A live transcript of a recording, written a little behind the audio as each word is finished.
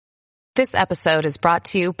This episode is brought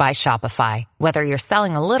to you by Shopify. Whether you're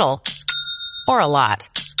selling a little or a lot,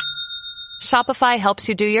 Shopify helps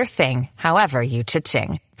you do your thing, however you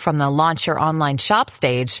cha-ching. From the launch your online shop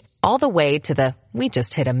stage, all the way to the we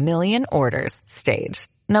just hit 1 million orders stage.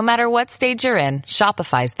 No matter what stage you're in,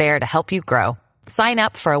 Shopify's there to help you grow. Sign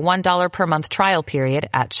up for a $1 per month trial period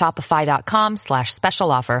at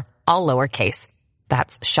shopify.com/special offer, all lowercase.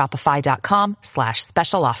 That's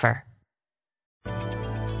shopify.com/special offer.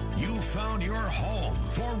 You found your home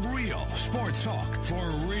for real sports talk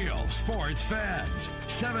for real sports fans.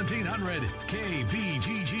 1700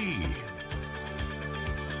 KBGG.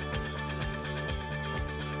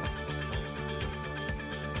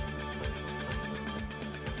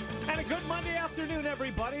 And a good Monday afternoon,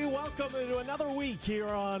 everybody. Welcome to another week here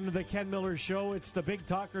on the Ken Miller Show. It's the Big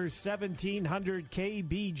Talker 1700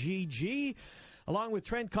 KBGG. Along with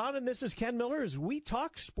Trent Condon, this is Ken Miller as we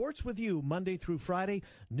talk sports with you Monday through Friday,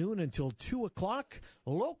 noon until 2 o'clock.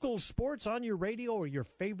 Local sports on your radio or your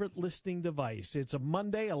favorite listening device. It's a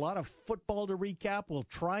Monday, a lot of football to recap. We'll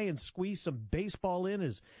try and squeeze some baseball in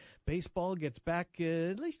as baseball gets back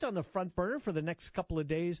at least on the front burner for the next couple of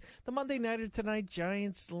days. The Monday nighter tonight,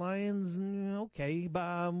 Giants, Lions, okay,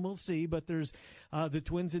 we'll see. But there's the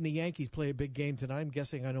Twins and the Yankees play a big game tonight. I'm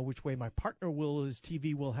guessing I know which way my partner his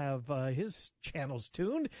TV will have his channels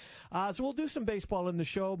tuned. So we'll do some baseball in the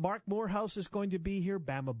show. Mark Morehouse is going to be here.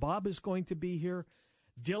 Bama Bob is going to be here.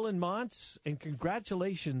 Dylan Montz, and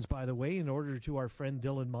congratulations, by the way, in order to our friend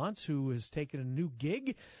Dylan Montz, who has taken a new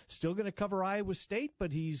gig. Still going to cover Iowa State,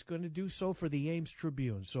 but he's going to do so for the Ames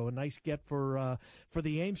Tribune. So a nice get for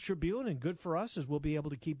the Ames Tribune, and good for us as we'll be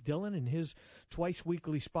able to keep Dylan in his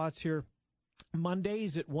twice-weekly spots here.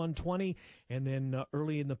 Mondays at 1:20, and then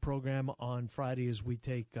early in the program on Friday as we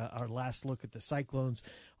take our last look at the Cyclones,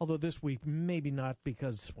 although this week maybe not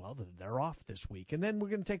because, well, they're off this week. And then we're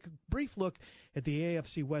going to take a brief look at the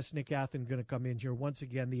AFC West. Nick Athen going to come in here once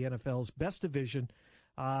again, the NFL's best division.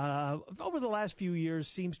 Over the last few years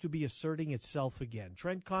seems to be asserting itself again.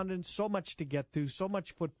 Trent Condon, so much to get to, so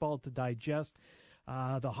much football to digest.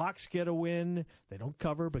 The Hawks get a win. They don't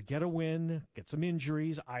cover, but get a win, get some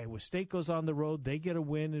injuries. Iowa State goes on the road. They get a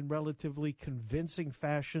win in relatively convincing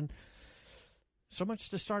fashion. So much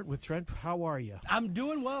to start with, Trent. How are you? I'm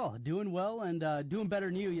doing well, and doing better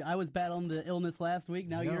than you. I was battling the illness last week.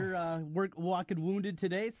 Now you're walking wounded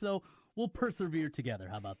today, so we'll persevere together.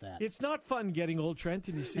 How about that? It's not fun getting old, Trent,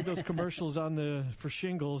 and you see those commercials for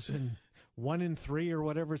shingles, and 1 in 3 or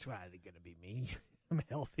whatever. It's they're going to be me. I'm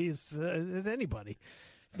healthy as anybody.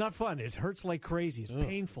 It's not fun. It hurts like crazy. It's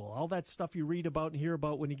painful. All that stuff you read about and hear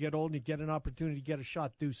about when you get old and you get an opportunity to get a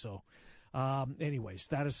shot, do so. Anyways,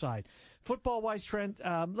 that aside. Football-wise, Trent,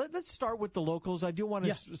 let's start with the locals. I do want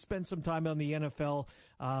to spend some time on the NFL,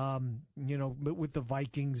 with the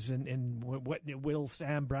Vikings and what will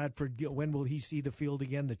Sam Bradford, when will he see the field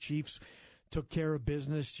again? The Chiefs took care of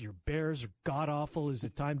business. Your Bears are god-awful. Is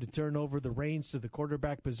it time to turn over the reins to the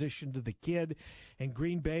quarterback position to the kid? And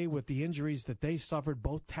Green Bay, with the injuries that they suffered,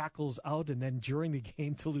 both tackles out, and then during the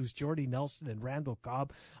game to lose Jordy Nelson and Randall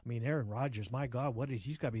Cobb. I mean, Aaron Rodgers, my God,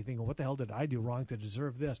 he's got to be thinking, what the hell did I do wrong to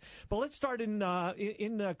deserve this? But let's start in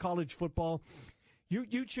college football.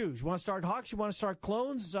 You choose. You want to start Hawks? You want to start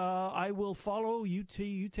Clones? I will follow. You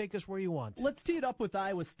take us where you want. Let's tee it up with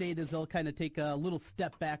Iowa State as they'll kind of take a little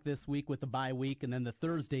step back this week with the bye week, and then the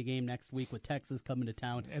Thursday game next week with Texas coming to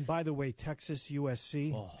town. And by the way, Texas,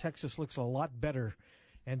 USC. Texas looks a lot better.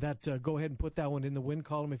 And that go ahead and put that one in the win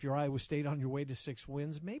column if you're Iowa State on your way to 6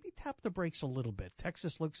 wins. Maybe tap the brakes a little bit.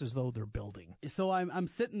 Texas looks as though they're building. So I'm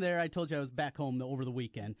sitting there. I told you I was back home over the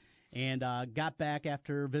weekend. And got back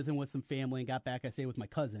after visiting with some family and got back, I stayed with my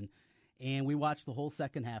cousin. And we watched the whole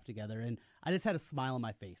second half together. And I just had a smile on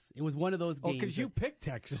my face. It was one of those games. Oh, because you picked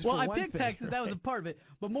Texas. Well, I picked Texas. Right? That was a part of it.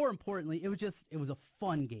 But more importantly, it was a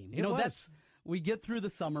fun game. We get through the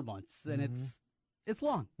summer months, and it's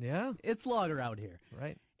long. Yeah. It's long around here.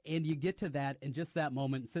 Right. And you get to that, and just that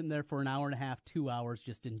moment, sitting there for an hour and a half, 2 hours,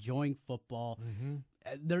 just enjoying football. Mm-hmm.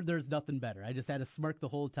 There's nothing better. I just had a smirk the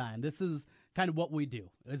whole time. This is kind of what we do.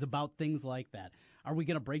 It's about things like that. Are we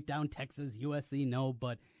going to break down Texas, USC? No,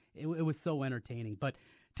 but it was so entertaining. But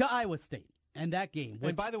to Iowa State. And that game, which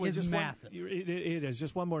and by the way, is just massive. It is.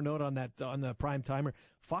 Just one more note on that, on the prime timer.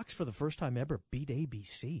 Fox, for the first time ever, beat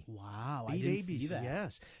ABC. Wow, beat I didn't ABC, see that.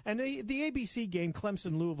 Yes. And the ABC game,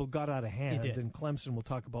 Clemson-Louisville got out of hand. And Clemson, we'll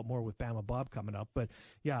talk about more with Bama Bob coming up. But,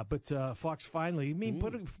 Fox finally,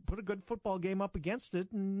 put a good football game up against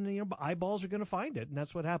it, and, eyeballs are going to find it, and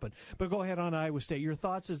that's what happened. But go ahead on Iowa State. Your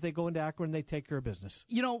thoughts as they go into Akron and they take care of business.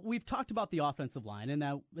 We've talked about the offensive line, and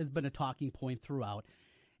that has been a talking point throughout.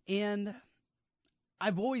 And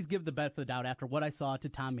I've always given the benefit of the doubt after what I saw to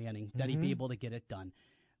Tom Manning that he'd be able to get it done.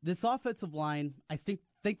 This offensive line, I think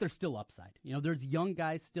there's still upside. There's young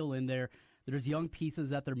guys still in there. There's young pieces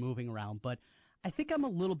that they're moving around, but I think I'm a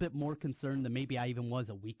little bit more concerned than maybe I even was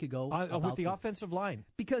a week ago. With the offensive line.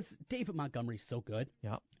 Because David Montgomery's so good.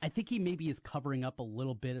 Yeah. I think he maybe is covering up a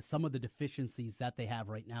little bit of some of the deficiencies that they have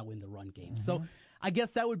right now in the run game. So I guess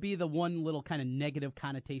that would be the one little kind of negative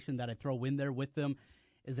connotation that I throw in there with them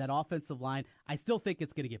is that offensive line. I still think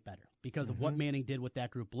it's going to get better because of what Manning did with that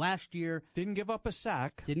group last year. Didn't give up a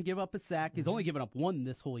sack. He's only given up one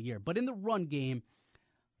this whole year. But in the run game,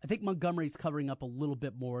 I think Montgomery's covering up a little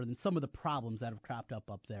bit more than some of the problems that have cropped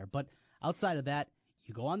up there. But outside of that,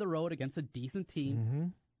 you go on the road against a decent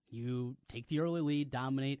team. You take the early lead,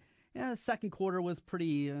 dominate. The second quarter was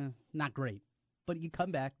pretty not great. But you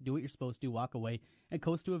come back, do what you're supposed to, walk away, and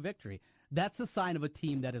coast to a victory. That's a sign of a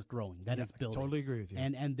team that is growing, that is building. I totally agree with you.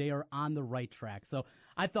 And they are on the right track. So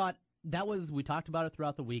I thought we talked about it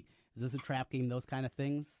throughout the week. Is this a trap game, those kind of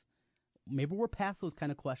things? Maybe we're past those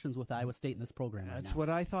kind of questions with Iowa State in this program right now. That's what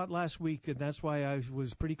I thought last week, and that's why I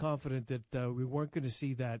was pretty confident that we weren't going to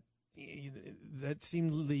see that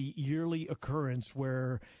seemingly yearly occurrence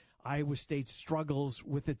where Iowa State struggles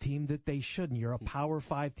with a team that they shouldn't. You're a Power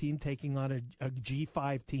 5 team taking on a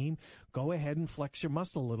G5 team. Go ahead and flex your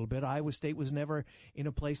muscle a little bit. Iowa State was never in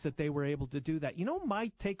a place that they were able to do that.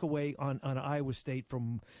 My takeaway on Iowa State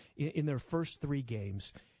from in their first 3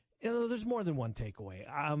 games, there's more than one takeaway.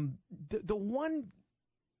 The one,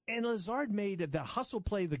 and Lazard made the hustle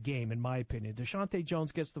play of the game, in my opinion. Deshaunte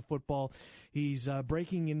Jones gets the football. He's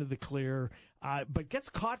breaking into the clear, but gets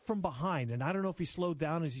caught from behind. And I don't know if he slowed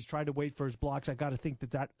down as he's tried to wait for his blocks. I got to think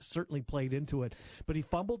that certainly played into it. But he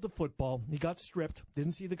fumbled the football. He got stripped.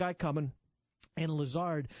 Didn't see the guy coming. And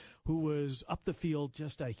Lazard, who was up the field,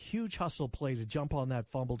 just a huge hustle play to jump on that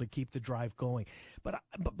fumble to keep the drive going. But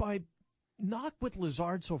by knock with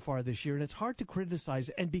Lazard so far this year, and it's hard to criticize.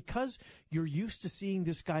 And because you're used to seeing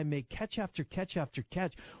this guy make catch after catch after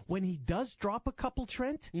catch, when he does drop a couple,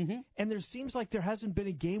 Trent, and there seems like there hasn't been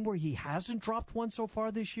a game where he hasn't dropped one so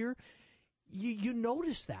far this year, you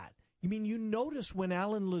notice that. You notice when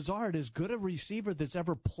Alan Lazard, as good a receiver that's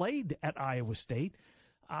ever played at Iowa State,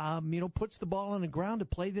 puts the ball on the ground, a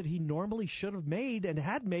play that he normally should have made and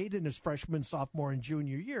had made in his freshman, sophomore, and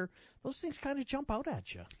junior year, those things kind of jump out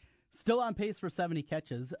at you. Still on pace for 70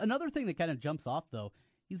 catches. Another thing that kind of jumps off, though,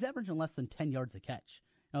 he's averaging less than 10 yards a catch.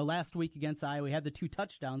 Last week against Iowa, he had the 2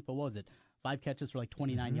 touchdowns, but what was it? 5 catches for like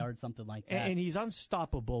 29 yards, something like that. And he's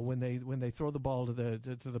unstoppable when they throw the ball to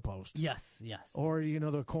the post. Yes. Or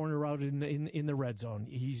the corner out in the red zone.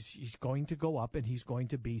 He's going to go up and he's going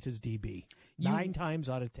to beat his DB 9 times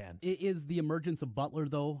out of 10. Is the emergence of Butler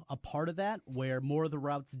though a part of that, where more of the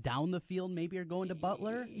routes down the field maybe are going to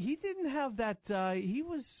Butler? He didn't have that. He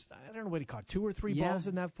was, I don't know what he caught, 2 or 3 balls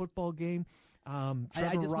in that football game. I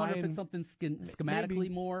just wonder if it's something schematically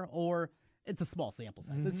more, or it's a small sample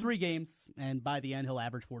size. It's 3 games, and by the end, he'll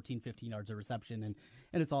average 14, 15 yards of reception, and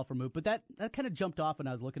it's all for Moot. But that kind of jumped off when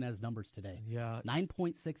I was looking at his numbers today. Yeah.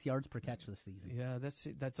 9.6 yards per catch this season. Yeah,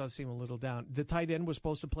 that does seem a little down. The tight end was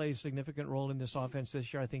supposed to play a significant role in this offense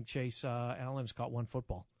this year. I think Chase Allen's caught 1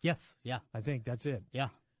 football. Yes, yeah. I think that's it. Yeah.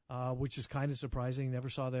 Which is kind of surprising. Never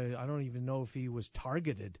saw I don't even know if he was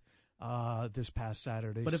targeted this past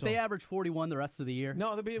Saturday. But if they average 41 the rest of the year.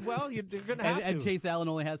 No, you're going to have to. And Chase Allen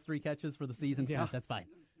only has 3 catches for the season. Yeah. That's fine.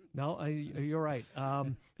 No, you're right.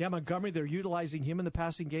 Montgomery, they're utilizing him in the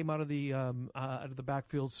passing game out of the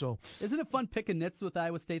backfield. So isn't it fun picking nits with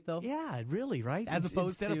Iowa State, though? Yeah, really, right?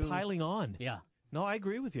 Instead of piling on. Yeah. No, I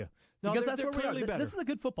agree with you. No, because they're clearly better. This is a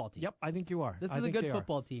good football team. Yep, I think you are. This is a good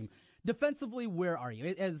football team. Defensively, where are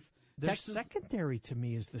you? Their secondary to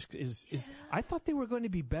me is I thought they were going to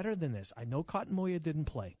be better than this. I know Cotton Moya didn't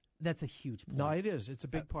play. That's a huge point. No, it is. It's a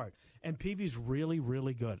big part. And Peavy's really,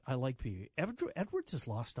 really good. I like Peavy. Edwards is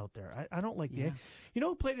lost out there. I don't like the.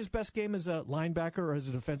 Who played his best game as a linebacker or as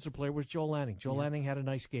a defensive player was Joel Lanning. Joel Lanning had a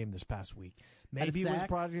nice game this past week. Maybe he was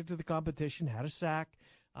product of the competition, had a sack.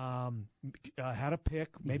 Had a pick.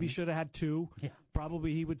 Maybe should have had 2. Yeah.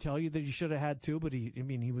 Probably he would tell you that he should have had 2, but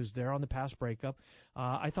he was there on the pass breakup.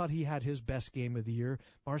 I thought he had his best game of the year.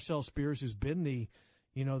 Marcel Spears, who's been the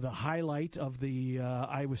highlight of the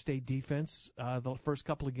Iowa State defense, the first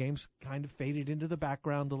couple of games kind of faded into the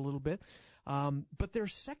background a little bit. But their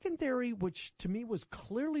secondary, which to me was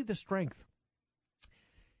clearly the strength,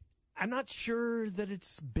 I'm not sure that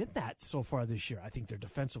it's been that so far this year. I think their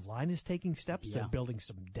defensive line is taking steps. Yeah. They're building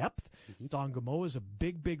some depth. Don Gamo is a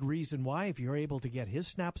big, big reason why, if you're able to get his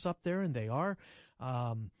snaps up there, and they are.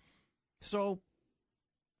 So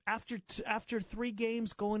after 3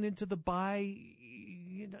 games going into the bye,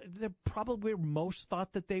 they're probably most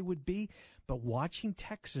thought that they would be. But watching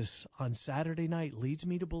Texas on Saturday night leads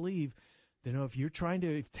me to believe that,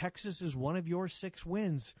 if Texas is one of your 6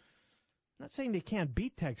 wins, I'm not saying they can't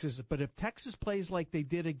beat Texas, but if Texas plays like they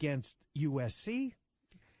did against USC,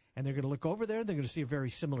 and they're going to look over there, they're going to see a very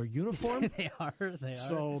similar uniform. They are.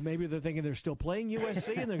 So maybe they're thinking they're still playing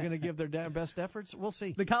USC, and they're going to give their best efforts. We'll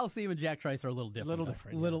see. The Coliseum and Jack Trice are a little different. Little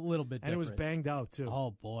different. Little bit different. And it was banged out, too.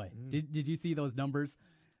 Oh, boy. Did you see those numbers?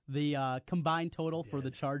 The combined total for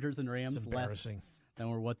the Chargers and Rams It's embarrassing. less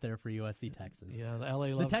than were what there for USC, Texas. Yeah, the LA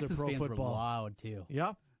loves the Texas their pro fans football. were loud, too.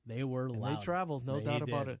 Yeah. They were And loud. they traveled, no doubt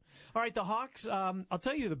about it. All right, the Hawks, I'll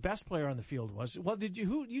tell you the best player on the field was. Well,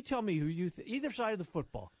 you tell me who either side of the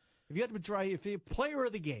football. If you had to try, if you player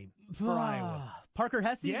of the game for Iowa. Parker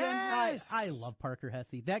Hesse? Yes! I love Parker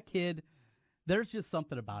Hesse. That kid, there's just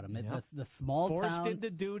something about him. Yep. The small Forced town. into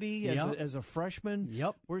duty Yep. as a freshman.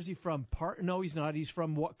 Yep. Where's he from? No, he's not. He's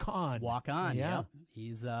from Waukon. Walk on. Yeah. Yep.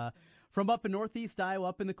 He's from up in Northeast Iowa,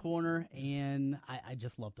 up in the corner, and I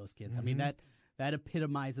just love those kids. I mean, that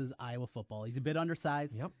epitomizes Iowa football. He's a bit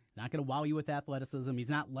undersized. Yep. Not going to wow you with athleticism. He's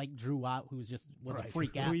not like Drew Ott, who was a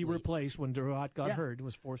freak Who athlete. he replaced when Drew Ott got hurt and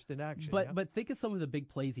was forced into action. But think of some of the big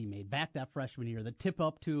plays he made back that freshman year. The tip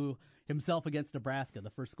up to himself against Nebraska, the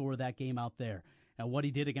first score of that game out there, and what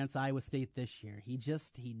he did against Iowa State this year.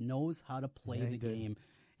 He knows how to play the game,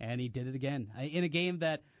 and he did it again in a game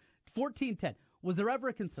that 14-10. Was there ever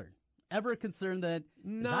a concern? Ever a concern that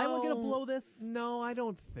is Iowa going to blow this? No, I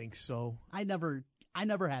don't think so. I never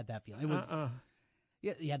had that feeling. It was.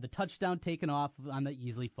 You had the touchdown taken off on the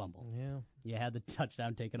Easley fumble. Yeah. You had the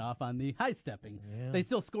touchdown taken off on the high stepping. Yeah. They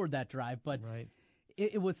still scored that drive, but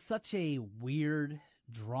it was such a weird,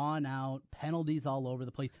 drawn out, penalties all over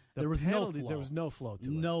the place. There was no flow. There was no flow to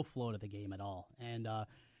it. No flow to the game at all. And it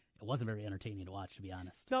wasn't very entertaining to watch, to be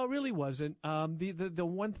honest. No, it really wasn't. The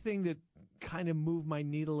one thing that kind of moved my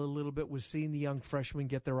needle a little bit was seeing the young freshmen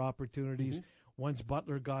get their opportunities. Once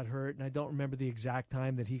Butler got hurt, and I don't remember the exact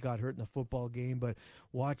time that he got hurt in the football game, but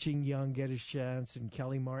watching Young get his chance and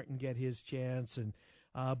Kelly Martin get his chance, and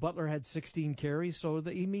Butler had 16 carries, so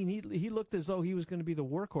he looked as though he was going to be the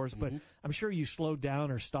workhorse. But I'm sure you slowed down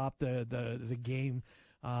or stopped the game.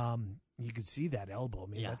 You could see that elbow. I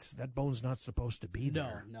mean, that bone's not supposed to be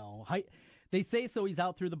there. No. They say so. He's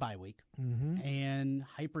out through the bye week, and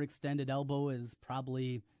hyperextended elbow is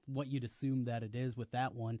probably what you'd assume that it is with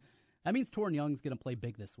that one. That means Torrin Young's going to play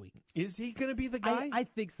big this week. Is he going to be the guy? I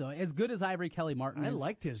think so. As good as Ivory Kelly Martin is. I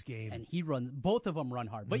liked his game. And both of them run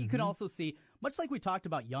hard. But you can also see, much like we talked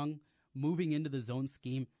about Young moving into the zone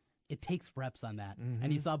scheme, it takes reps on that.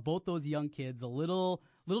 And you saw both those young kids a little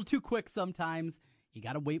too quick sometimes. You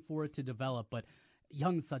got to wait for it to develop. But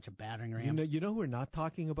Young's such a battering ram. You know who we're not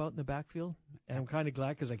talking about in the backfield? And I'm kind of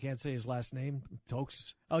glad because I can't say his last name.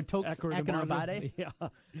 Tokes. Oh, Tokes Akinrabade?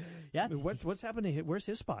 Yeah. What's happening? Where's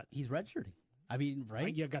his spot? He's redshirting. I mean,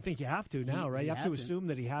 right? I think you have to now, right? You have to assume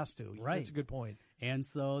that he has to. Right. That's a good point. And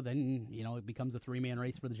so then, it becomes a 3-man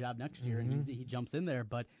race for the job next year, and he jumps in there.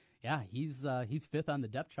 But, yeah, he's fifth on the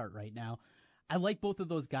depth chart right now. I like both of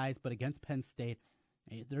those guys, but against Penn State,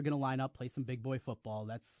 they're going to line up, play some big boy football.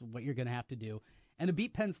 That's what you're going to have to do. And to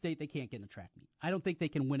beat Penn State, they can't get in a track meet. I don't think they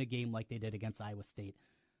can win a game like they did against Iowa State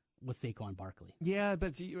with Saquon Barkley. Yeah,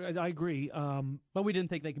 but I agree. But we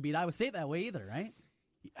didn't think they could beat Iowa State that way either, right?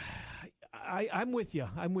 I'm with you.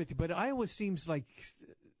 But Iowa seems like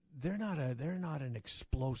they're not an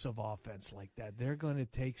explosive offense like that. They're going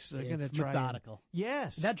to try methodical.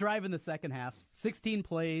 Yes. That drive in the second half, 16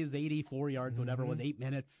 plays, 84 yards, whatever it was, 8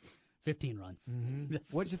 minutes, 15 runs.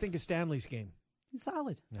 What did you think of Stanley's game?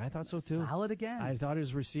 Solid. I thought so too. Solid again. I thought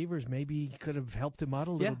his receivers maybe could have helped him out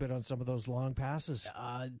a little bit on some of those long passes.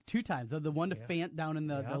 2 times. The one to Fant down in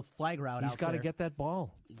the flag route. He's got to get that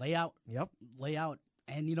ball. Lay out. Yep. Lay out.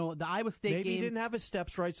 And, the Iowa State maybe game. he didn't have his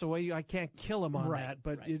steps right, so I can't kill him on that.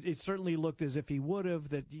 But it certainly looked as if he would have.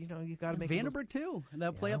 That you got to make Vandenberg too.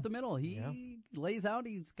 That play up the middle. He lays out.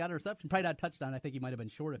 He's got a reception. Probably not a touchdown. I think he might have been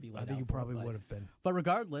short if he let out. I think he probably would have been. But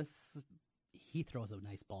regardless, he throws a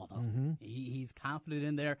nice ball though. He's confident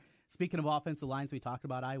in there. Speaking of offensive lines, we talked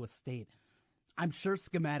about Iowa State. I'm sure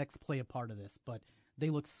schematics play a part of this, but they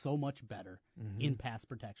look so much better in pass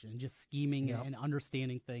protection and just scheming and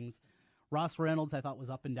understanding things. Ross Reynolds, I thought, was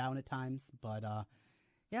up and down at times. But,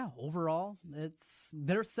 overall,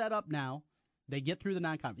 they're set up now. They get through the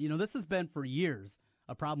non-conference. This has been for years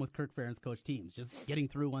a problem with Kirk Ferentz coach teams, just getting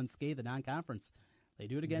through unscathed the non-conference. They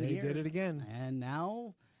do it again here. They did it again. And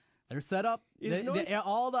now they're set up.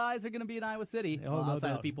 All the eyes are going to be in Iowa City.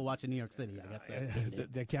 Outside of people watching New York City, I guess.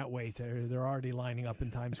 They can't wait. They're already lining up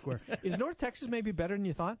in Times Square. Is North Texas maybe better than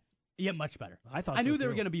you thought? Yeah, much better. I thought I knew so, they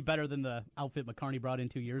were too. going to be better than the outfit McCarney brought in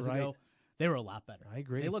 2 years Right. ago. They were a lot better. I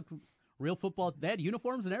agree. They looked real football. They had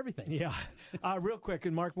uniforms and everything. Yeah. Real quick,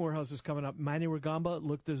 and Mark Morehouse is coming up. Manny Rugamba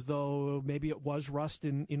looked as though maybe it was rust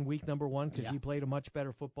in week number 1 because he played a much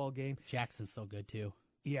better football game. Jackson's so good, too.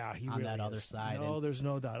 Yeah, he on really that other is. side. No, there's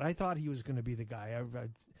no doubt. I thought he was going to be the guy.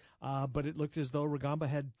 But it looked as though Rugamba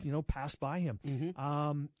had, passed by him.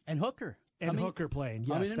 Mm-hmm. And Hooker. Hooker playing.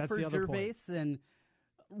 Yes, coming in that's for the other Gervais point. and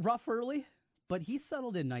rough early, but he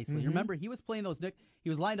settled in nicely. Mm-hmm. Remember, he was playing those he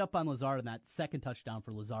was lined up on Lazard in that second touchdown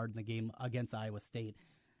for Lazard in the game against Iowa State.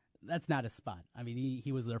 That's not his spot. I mean,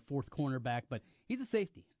 he was their fourth cornerback, but he's a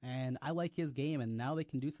safety, and I like his game, and now they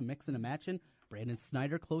can do some mixing and matching. Brandon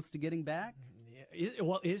Snyder close to getting back.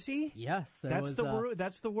 Is he? Yes. That's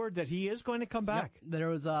the word that he is going to come back. Yep, there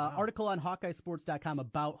was an article on HawkeyeSports.com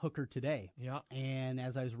about Hooker today. Yeah. And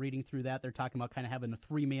as I was reading through that, they're talking about kind of having a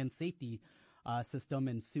 3-man safety system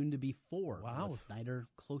and soon to be 4. Wow. With Snyder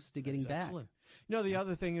close to getting back. Excellent. The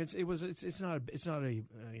other thing it's not a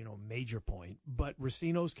major point, but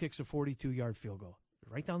Racino's kicks a 42-yard field goal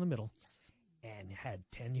right down the middle. Yes. And had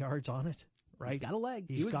 10 yards on it. Right. He's got a leg.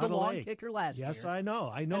 He's he was got the a long leg. kicker last year. Yes, I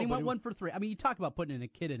know. And he went 1 for 3. I mean, you talk about putting a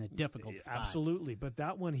kid in a difficult spot. Absolutely. But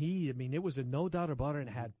that one, it was a no doubt about it, and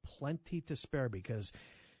had plenty to spare because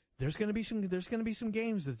there's going to be some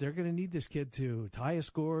games that they're going to need this kid to tie a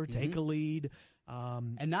score, take a lead.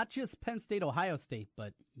 And not just Penn State, Ohio State,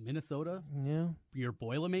 but Minnesota. Yeah. Your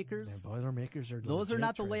Boilermakers. The Boilermakers are Those are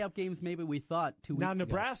not the legit. layup games maybe we thought 2 weeks Now, ago.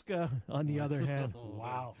 Nebraska, on the other hand,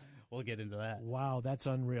 wow. We'll get into that. Wow, that's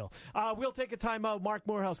unreal. We'll take a timeout. Mark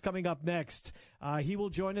Morehouse coming up next. He will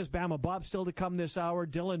join us. Bama Bob still to come this hour.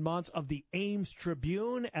 Dylan Montz of the Ames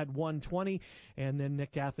Tribune at 1:20. And then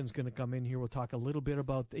Nick Athen's going to come in here. We'll talk a little bit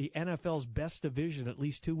about the NFL's best division at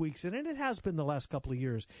least 2 weeks in. And it has been the last couple of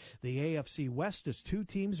years. The AFC West as 2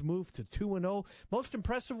 teams move to 2-0. Most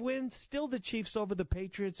impressive win, still the Chiefs over the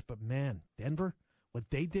Patriots. But, man, Denver,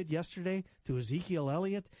 what they did yesterday to Ezekiel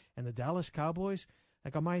Elliott and the Dallas Cowboys,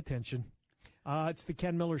 that got my attention. It's the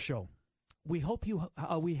Ken Miller Show. We hope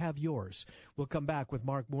we have yours. We'll come back with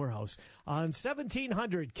Mark Morehouse on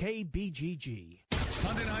 1700 KBGG.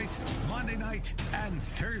 Sunday night, Monday night, and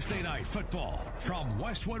Thursday night football from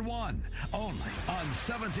Westwood One, only on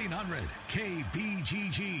 1700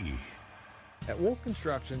 KBGG. At Wolf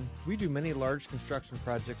Construction, we do many large construction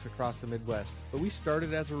projects across the Midwest, but we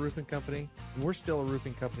started as a roofing company, and we're still a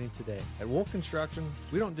roofing company today. At Wolf Construction,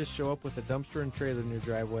 we don't just show up with a dumpster and trailer in your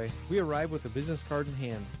driveway. We arrive with a business card in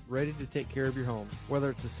hand, ready to take care of your home.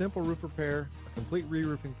 Whether it's a simple roof repair, a complete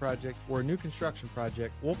re-roofing project, or a new construction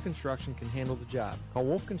project, Wolf Construction can handle the job. Call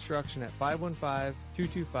Wolf Construction at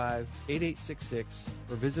 515-225-8866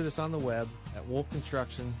 or visit us on the web at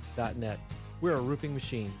wolfconstruction.net. We're a roofing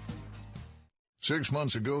machine. 6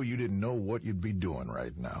 months ago, you didn't know what you'd be doing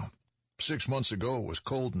right now. 6 months ago, it was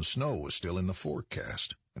cold and snow was still in the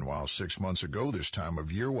forecast. And while 6 months ago this time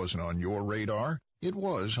of year wasn't on your radar, it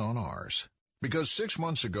was on ours. Because 6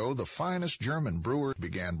 months ago, the finest German brewer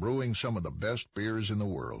began brewing some of the best beers in the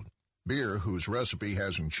world. Beer whose recipe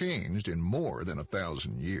hasn't changed in more than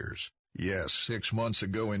 1,000 years. Yes, 6 months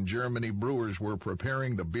ago in Germany, brewers were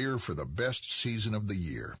preparing the beer for the best season of the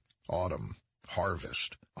year, autumn.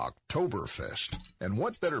 Harvest, Oktoberfest. And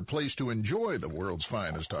what better place to enjoy the world's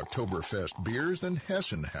finest Oktoberfest beers than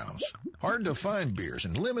Hessen House? Hard to find beers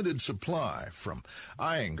in limited supply from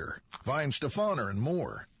Eyinger, Weinstefaner, and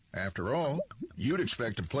more. After all, you'd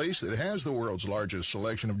expect a place that has the world's largest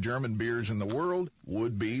selection of German beers in the world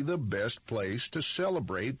would be the best place to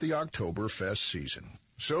celebrate the Oktoberfest season.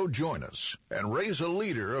 So join us and raise a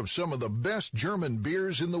liter of some of the best German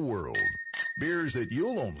beers in the world. Beers that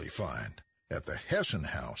you'll only find at the Hessen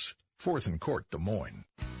House, 4th and Court, Des Moines.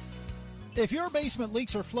 If your basement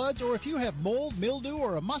leaks or floods, or if you have mold, mildew,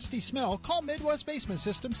 or a musty smell, call Midwest Basement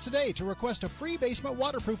Systems today to request a free basement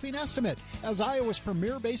waterproofing estimate. As Iowa's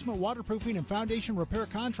premier basement waterproofing and foundation repair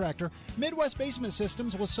contractor, Midwest Basement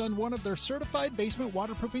Systems will send one of their certified basement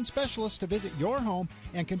waterproofing specialists to visit your home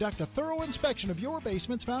and conduct a thorough inspection of your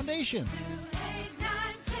basement's foundation.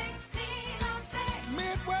 289-1606.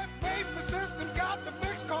 Midwest Basement Systems got the fix.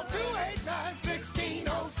 Call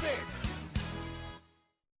 289-1606.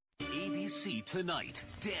 ABC Tonight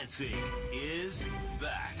Dancing is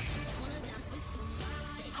back.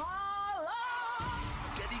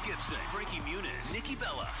 Debbie Gibson, Frankie Muniz, Nikki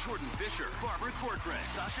Bella, Jordan Fisher, Barbara Corcoran,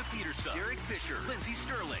 Sasha Peterson, Derek Fisher, Lindsey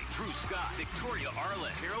Sterling, Drew Scott, Victoria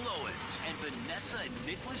Arlen, Terrell Owens, and Vanessa and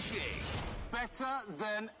Nick Lachey. Better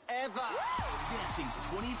than ever. Dancing's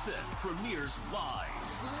 25th premieres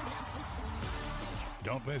live.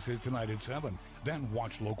 Don't miss it tonight at 7. Then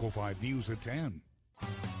watch Local 5 News at 10.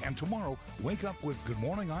 And tomorrow, wake up with Good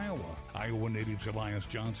Morning Iowa. Iowa natives Elias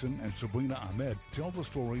Johnson and Sabrina Ahmed tell the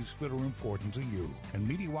stories that are important to you. And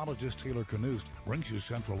meteorologist Taylor Knust brings you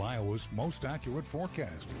Central Iowa's most accurate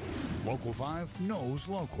forecast. Local 5 knows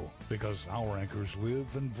local because our anchors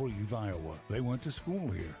live and breathe Iowa. They went to school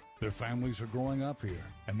here. Their families are growing up here,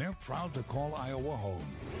 and they're proud to call Iowa home.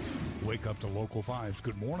 Wake up to Local 5's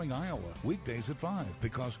Good Morning Iowa, weekdays at 5,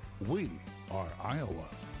 because we are Iowa.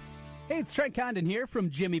 Hey, it's Trent Condon here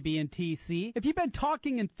from Jimmy B and TC. If you've been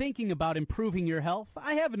talking and thinking about improving your health,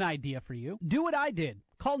 I have an idea for you. Do what I did.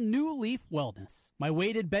 Call New Leaf Wellness. My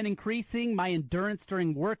weight had been increasing, my endurance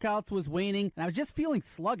during workouts was waning, and I was just feeling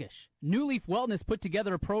sluggish. New Leaf Wellness put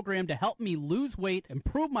together a program to help me lose weight,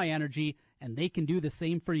 improve my energy, and they can do the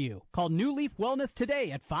same for you. Call New Leaf Wellness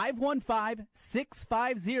today at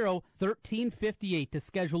 515-650-1358 to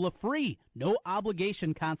schedule a free,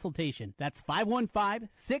 no-obligation consultation. That's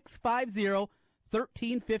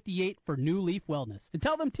 515-650-1358 for New Leaf Wellness. And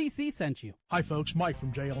tell them TC sent you. Hi folks, Mike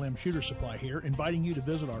from JLM Shooter Supply here, inviting you to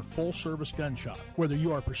visit our full-service gun shop. Whether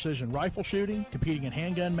you are precision rifle shooting, competing in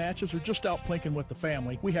handgun matches, or just out plinking with the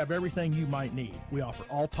family, we have everything you might need. We offer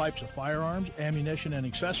all types of firearms, ammunition, and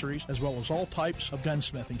accessories, as well as all types of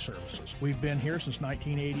gunsmithing services. We've been here since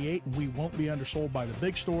 1988, and we won't be undersold by the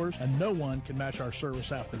big stores, and no one can match our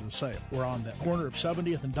service after the sale. We're on the corner of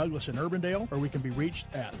 70th and Douglas in Urbandale, or we can be reached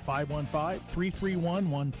at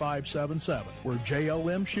 515-331-1577. We're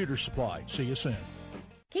JLM Shooter Supply. See you soon.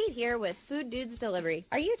 Kate here with Food Dudes Delivery.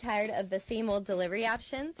 Are you tired of the same old delivery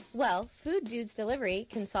options? Well, Food Dudes Delivery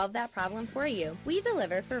can solve that problem for you. We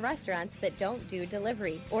deliver for restaurants that don't do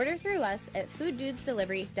delivery. Order through us at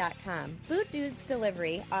fooddudesdelivery.com. Food Dudes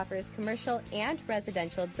Delivery offers commercial and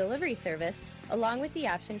residential delivery service along with the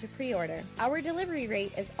option to pre-order. Our delivery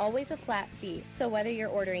rate is always a flat fee, so whether you're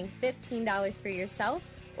ordering $15 for yourself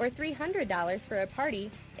or $300 for a party,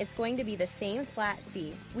 it's going to be the same flat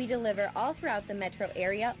fee. We deliver all throughout the metro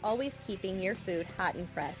area, always keeping your food hot and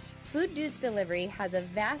fresh. Food Dudes Delivery has a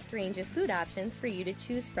vast range of food options for you to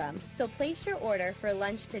choose from. So place your order for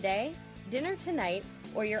lunch today, dinner tonight,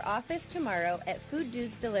 or your office tomorrow at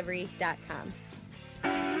fooddudesdelivery.com.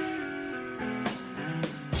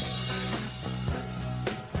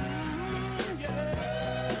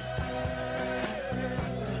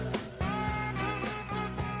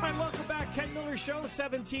 Show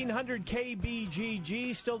 1700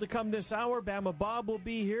 KBGG still to come this hour. Bama Bob will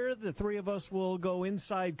be here. The three of us will go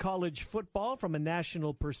inside college football from a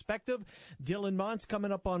national perspective. Dylan Mont's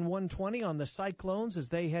coming up on 120 on the Cyclones as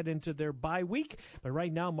they head into their bye week. But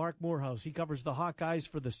right now, Mark Morehouse, he covers the Hawkeyes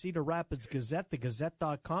for the Cedar Rapids Gazette,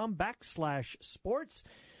 thegazette.com/sports.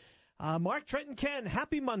 Mark, Trent, and Ken,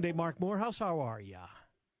 happy Monday, Mark Morehouse. How are you?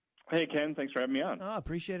 Hey, Ken. Thanks for having me on.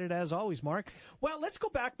 Appreciate it as always, Mark. Well, let's go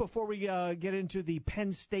back before we get into the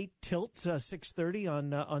Penn State tilt, 6:30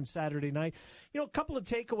 on Saturday night. You know, a couple of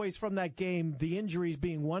takeaways from that game, the injuries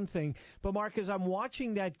being one thing. But, Mark, as I'm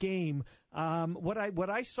watching that game, what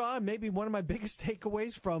I saw, maybe one of my biggest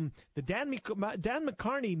takeaways from the Dan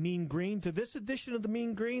McCarney Mean Green to this edition of the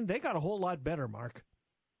Mean Green, they got a whole lot better, Mark.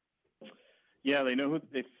 Yeah, they know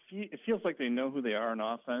it feels like they know who they are in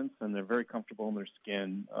offense, and they're very comfortable in their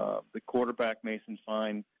skin. The quarterback, Mason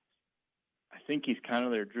Fine, I think he's kind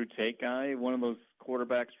of their Drew Tate guy, one of those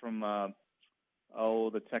quarterbacks from the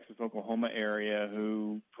Texas-Oklahoma area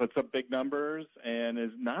who puts up big numbers and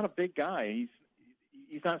is not a big guy.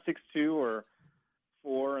 He's not 6'2" or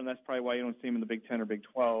 4, and that's probably why you don't see him in the Big Ten or Big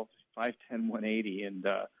 12. 5'10", 180, and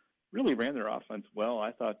really ran their offense well.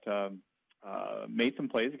 I thought made some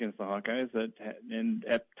plays against the Hawkeyes and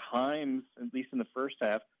at times, at least in the first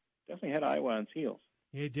half, definitely had Iowa on its heels.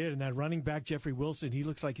 Yeah, he did. And that running back, Jeffrey Wilson, he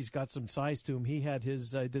looks like he's got some size to him. He had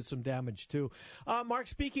his did some damage, too. Mark,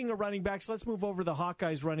 speaking of running backs, let's move over to the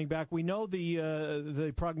Hawkeyes running back. We know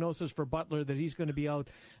the prognosis for Butler that he's going to be out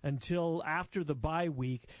until after the bye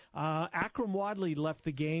week. Akram Wadley left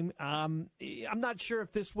the game. I'm not sure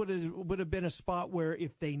if this would have been a spot where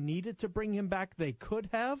if they needed to bring him back, they could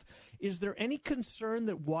have. Is there any concern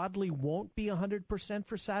that Wadley won't be 100%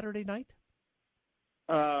 for Saturday night?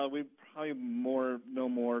 We probably know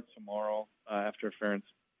more tomorrow after Ferentz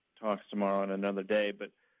talks tomorrow on another day.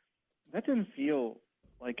 But that didn't feel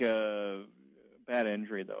like a bad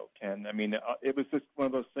injury, though, Ken. I mean, it was just one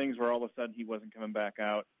of those things where all of a sudden he wasn't coming back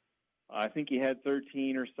out. I think he had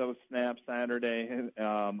 13 or so snaps Saturday.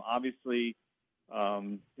 Obviously,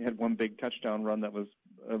 he had one big touchdown run that was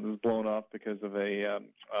blown off because of a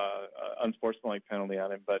unsportsmanlike penalty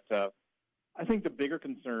on him. But I think the bigger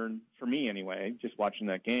concern, for me anyway, just watching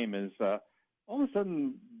that game, is all of a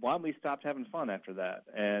sudden Wadley stopped having fun after that.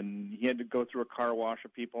 And he had to go through a car wash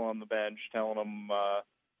of people on the bench telling him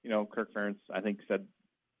Kirk Ferentz, I think, said,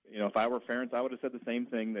 if I were Ferentz, I would have said the same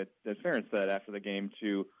thing that Ferentz said after the game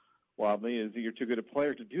to Wadley, is you're too good a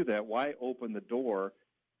player to do that. Why open the door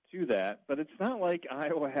to that? But it's not like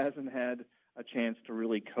Iowa hasn't had a chance to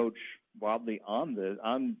really coach Wadley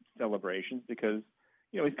on celebrations because,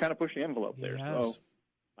 he's kind of pushed the envelope there. So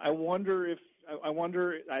I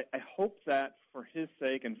hope that for his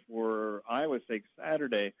sake and for Iowa's sake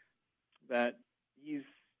Saturday, that he's,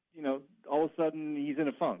 all of a sudden he's in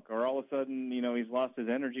a funk, or all of a sudden, he's lost his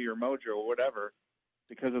energy or mojo or whatever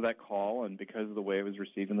because of that call and because of the way it was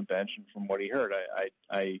received on the bench and from what he heard.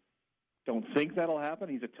 I don't think that'll happen.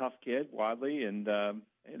 He's a tough kid, Wadley, and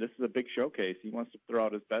this is a big showcase. He wants to throw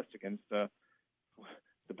out his best against the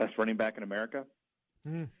best running back in America.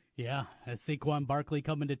 Yeah, Saquon Barkley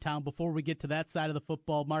coming to town. Before we get to that side of the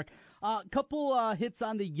football, Mark, a couple hits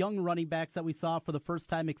on the young running backs that we saw for the first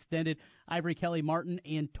time extended, Ivory Kelly-Martin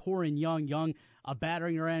and Torin Young. Young, a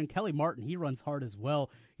battering around. Kelly-Martin, he runs hard as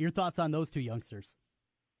well. Your thoughts on those two youngsters?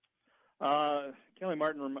 Ivory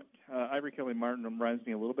Kelly-Martin reminds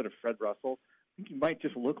me a little bit of Fred Russell. I think he might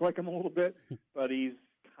just look like him a little bit, but he's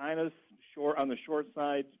kind of short on the short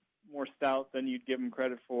side, more stout than you'd give him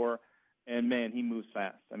credit for. And, man, he moves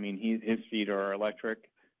fast. I mean, his feet are electric.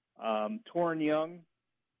 Torin Young,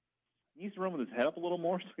 he needs to run with his head up a little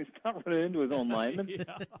more so he's not running into his own lineman.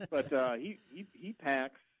 But he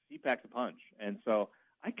packs a punch. And so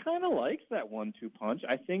I kind of liked that 1-2 punch.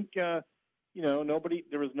 I think, there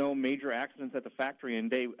was no major accidents at the factory in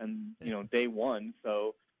day one.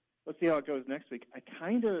 So let's see how it goes next week.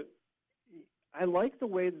 I like the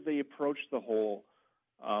way that they approached the hole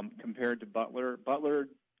compared to Butler. Butler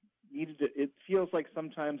it feels like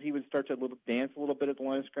sometimes he would start to dance a little bit at the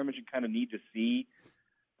line of scrimmage and kind of need to see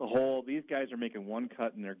the hole. These guys are making one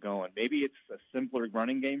cut and they're going. Maybe it's a simpler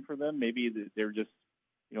running game for them. Maybe they're just,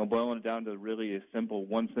 boiling it down to really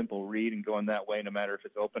one simple read and going that way no matter if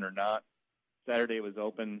it's open or not. Saturday was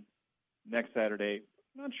open. Next Saturday,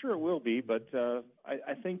 I'm not sure it will be, but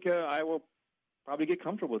I think I will probably get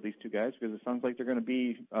comfortable with these two guys because it sounds like they're going to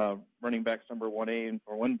be running backs number 1A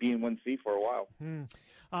or 1B and 1C for a while.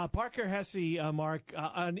 Parker Hesse, Mark,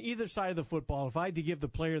 on either side of the football, if I had to give the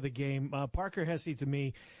player of the game, Parker Hesse to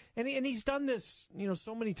me, and he's done this,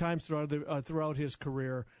 so many times throughout his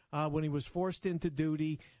career. When he was forced into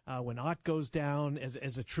duty, when Ott goes down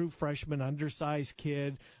as a true freshman, undersized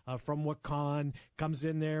kid from Waukon, comes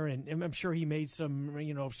in there, and I'm sure he made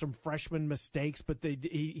some freshman mistakes, but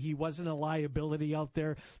he wasn't a liability out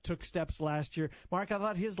there. Took steps last year. Mark, I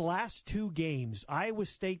thought his last two games, Iowa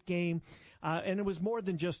State game. And it was more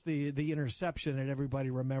than just the interception that everybody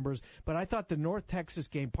remembers. But I thought the North Texas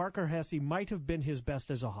game, Parker Hesse might have been his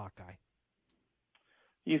best as a Hawkeye.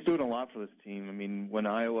 He's doing a lot for this team. I mean, when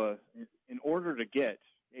Iowa, in order to get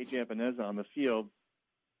A.J. Epineza on the field,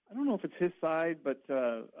 I don't know if it's his side, but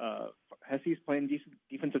Hesse's playing decent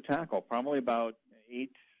defensive tackle, probably about 8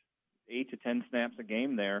 to 10 snaps a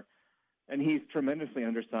game there. And he's tremendously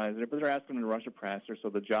undersized. But they're asking him to rush a passer, so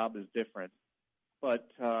the job is different. But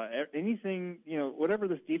anything, whatever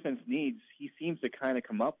this defense needs, he seems to kind of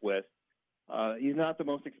come up with. He's not the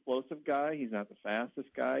most explosive guy. He's not the fastest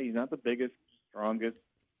guy. He's not the biggest, strongest,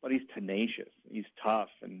 but he's tenacious. He's tough,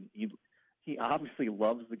 and he obviously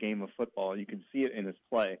loves the game of football. You can see it in his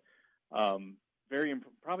play.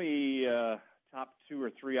 Probably top 2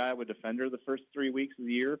 or 3 Iowa defender the first 3 weeks of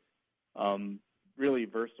the year. Really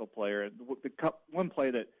versatile player. One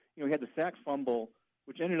play that, he had the sack fumble,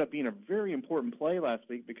 which ended up being a very important play last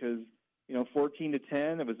week because,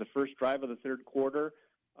 14-10, it was the first drive of the third quarter.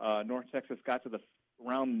 North Texas got to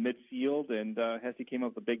around midfield, and Hesse came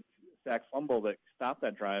up with a big sack fumble that stopped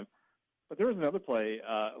that drive. But there was another play.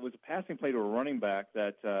 It was a passing play to a running back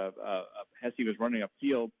that Hesse was running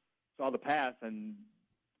upfield, saw the pass, and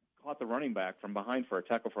caught the running back from behind for a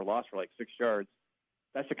tackle for a loss for like 6 yards.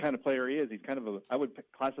 That's the kind of player he is. He's kind of I would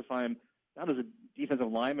classify him not as a defensive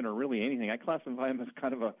lineman or really anything. I classify him as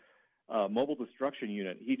kind of a mobile destruction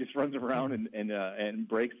unit. He just runs around and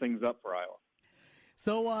breaks things up for Iowa.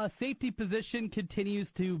 So safety position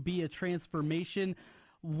continues to be a transformation.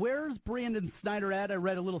 Where's Brandon Snyder at? I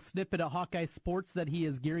read a little snippet of Hawkeye Sports that he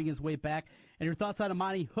is gearing his way back. And your thoughts on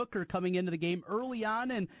Amani Hooker coming into the game early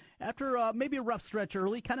on and after maybe a rough stretch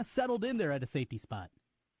early, kind of settled in there at a safety spot?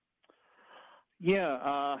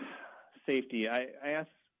 Yeah, safety. I asked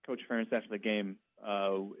Coach Ferentz after the game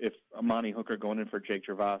if Amani Hooker going in for Jake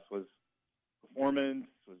Gervais was performance,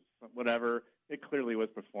 was whatever. It clearly was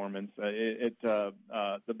performance. The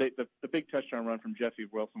big touchdown run from Jeffy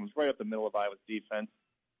Wilson was right up the middle of Iowa's defense.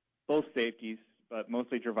 Both safeties, but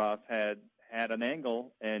mostly Gervais had an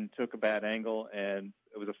angle and took a bad angle, and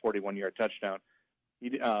it was a 41-yard touchdown.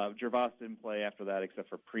 Gervais didn't play after that except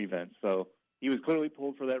for prevent. So he was clearly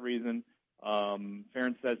pulled for that reason.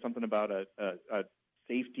 Ferentz said something about a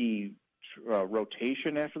safety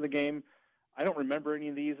rotation after the game. I don't remember any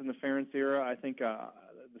of these in the Ferentz era. I think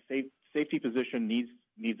the safety position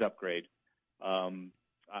needs upgrade.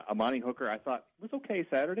 Amani Hooker, I thought, was okay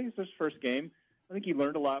Saturday. It's his first game. I think he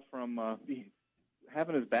learned a lot from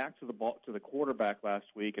having his back to the quarterback last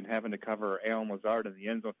week and having to cover Allen Lazard in the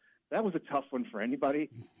end zone. That was a tough one for anybody.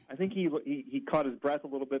 I think he caught his breath a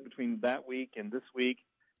little bit between that week and this week,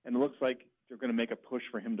 and it looks like they're going to make a push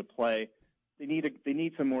for him to play. They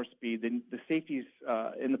need some more speed. The safeties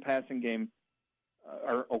in the passing game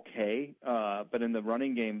are okay, but in the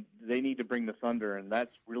running game, they need to bring the thunder, and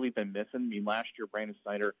that's really been missing. I mean, last year, Brandon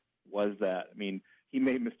Snyder was that. I mean, he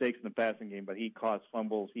made mistakes in the passing game, but he caused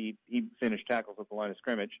fumbles. He finished tackles at the line of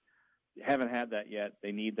scrimmage. They haven't had that yet.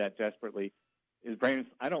 They need that desperately.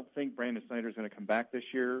 I don't think Brandon Snyder's going to come back this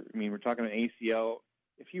year. I mean, we're talking an ACL.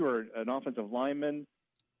 If you were an offensive lineman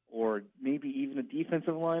or maybe even a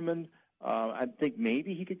defensive lineman, I think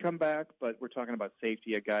maybe he could come back, but we're talking about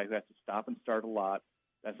safety, a guy who has to stop and start a lot.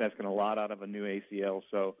 That's asking a lot out of a new ACL.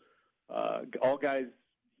 So all guys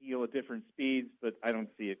heal at different speeds, but I don't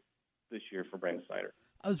see it this year for Brandon Snyder.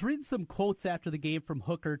 I was reading some quotes after the game from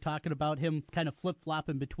Hooker talking about him kind of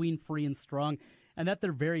flip-flopping between free and strong, and that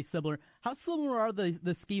they're very similar. How similar are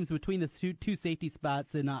the schemes between the two safety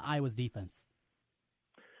spots in Iowa's defense?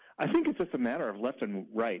 I think it's just a matter of left and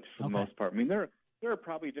right for the most part. I mean, there are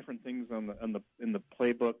probably different things in the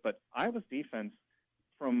playbook, but Iowa's defense,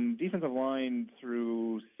 from defensive line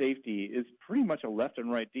through safety, is pretty much a left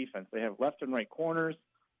and right defense. They have left and right corners,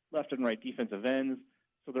 left and right defensive ends,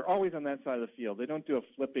 so they're always on that side of the field. They don't do a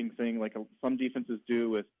flipping thing like some defenses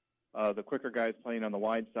do with the quicker guys playing on the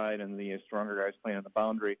wide side and the stronger guys playing on the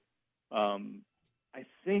boundary. I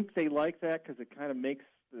think they like that because it kind of makes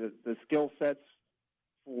the skill sets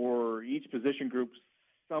for each position group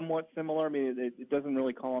somewhat similar. I mean, it doesn't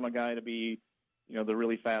really call on a guy to be, the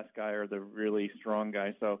really fast guy or the really strong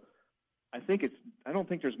guy. So I don't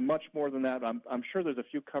think there's much more than that. I'm sure there's a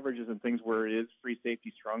few coverages and things where it is free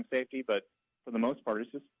safety, strong safety, but for the most part,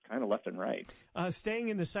 it's just kind of left and right. Staying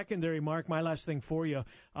in the secondary, Mark, my last thing for you.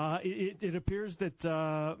 It appears that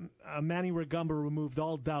Manny Rugamba removed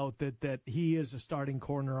all doubt that he is a starting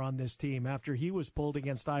corner on this team after he was pulled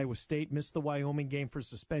against Iowa State, missed the Wyoming game for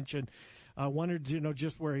suspension. Wondered,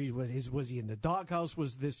 just where he was. Was he in the doghouse?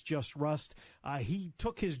 Was this just rust? He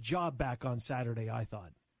took his job back on Saturday, I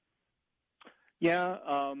thought. Yeah,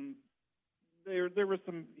 there was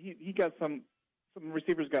some. He got some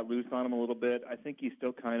receivers got loose on him a little bit. I think he's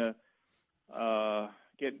still kind of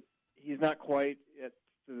he's not quite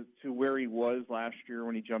to where he was last year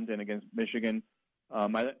when he jumped in against Michigan.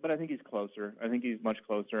 But I think he's closer. I think he's much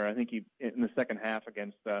closer. I think in the second half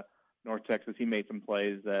against North Texas, he made some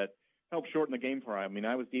plays that helped shorten the game for him. I mean,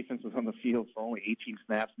 Iowa's defense was on the field for only 18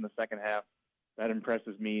 snaps in the second half. That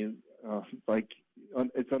impresses me.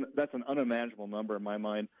 That's an unimaginable number in my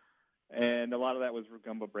mind. And a lot of that was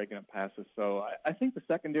Rugamba breaking up passes. So I think the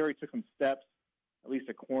secondary took some steps, at least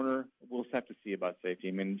a corner. We'll just have to see about safety.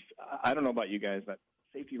 I mean, I don't know about you guys, that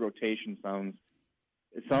safety rotation sounds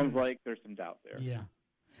like there's some doubt there. Yeah.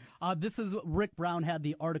 This is Rick Brown had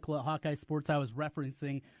the article at Hawkeye Sports I was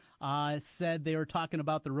referencing. Said they were talking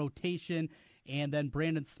about the rotation, and then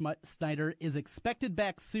Brandon Snyder is expected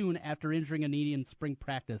back soon after injuring a knee in spring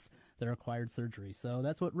practice that required surgery. So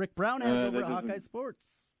that's what Rick Brown has over at Hawkeye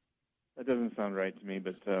Sports. That doesn't sound right to me,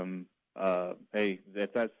 but hey,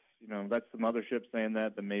 if that's the mothership saying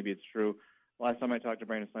that, then maybe it's true. Last time I talked to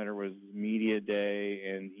Brandon Snyder was media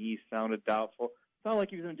day, and he sounded doubtful. It's not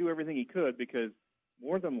like he was going to do everything he could, because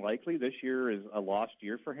more than likely this year is a lost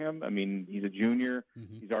year for him. I mean, he's a junior.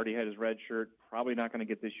 Mm-hmm. He's already had his red shirt. Probably not going to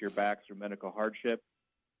get this year back through medical hardship.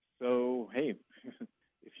 So, hey,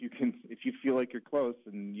 if you feel like you're close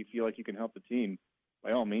and you feel like you can help the team,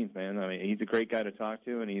 by all means, man. I mean, he's a great guy to talk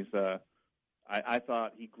to, and he's. I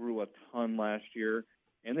thought he grew a ton last year,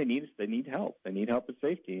 and they need help. They need help with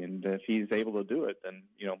safety, and if he's able to do it, then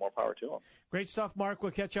more power to him. Great stuff, Mark.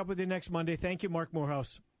 We'll catch up with you next Monday. Thank you, Mark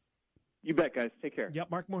Morehouse. You bet, guys. Take care. Yep,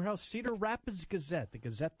 Mark Morehouse, Cedar Rapids Gazette,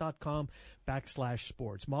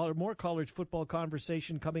 thegazette.com/sports. More college football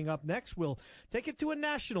conversation coming up next. We'll take it to a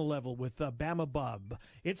national level with Bama Bob.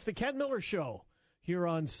 It's the Ken Miller Show here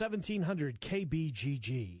on 1700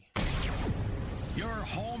 KBGG. Your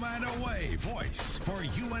home and away voice for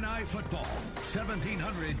UNI football,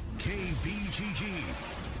 1700 KBGG.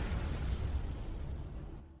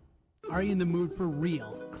 Are you in the mood for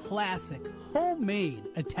real, classic, homemade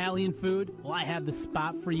Italian food? Well, I have the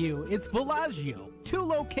spot for you. It's Villaggio. 2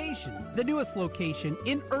 locations. The newest location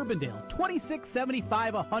in Urbandale,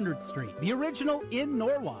 2675 100th Street. The original in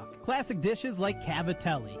Norwalk. Classic dishes like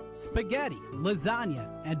cavatelli, spaghetti,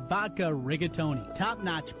 lasagna, and vodka rigatoni.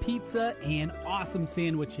 Top-notch pizza and awesome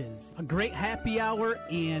sandwiches. A great happy hour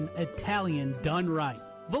and Italian done right.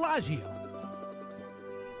 Villaggio.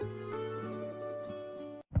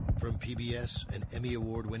 From PBS and Emmy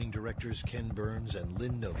Award-winning directors Ken Burns and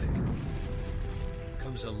Lynn Novick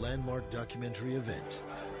comes a landmark documentary event,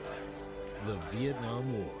 The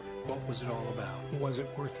Vietnam War. What was it all about? Was it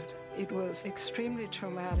worth it? It was extremely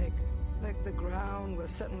traumatic, like the ground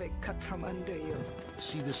was suddenly cut from under you.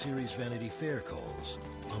 See the series Vanity Fair calls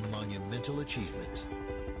a monumental achievement,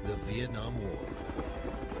 The Vietnam War.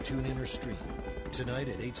 Tune in or stream tonight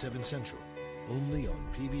at 8/7 Central, only on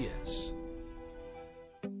PBS.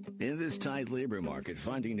 In this tight labor market,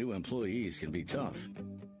 finding new employees can be tough.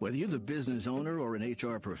 Whether you're the business owner or an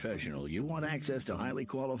HR professional, you want access to highly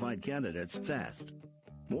qualified candidates fast.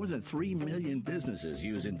 More than 3 million businesses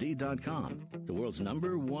use Indeed.com, the world's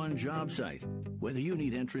 #1 job site. Whether you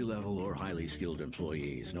need entry-level or highly skilled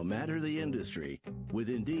employees, no matter the industry, with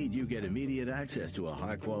Indeed you get immediate access to a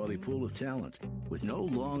high-quality pool of talent with no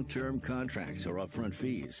long-term contracts or upfront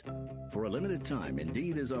fees. For a limited time,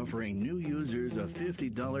 Indeed is offering new users a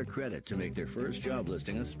 $50 credit to make their first job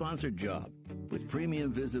listing a sponsored job with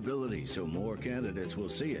premium visibility so more candidates will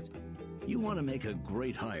see it. You want to make a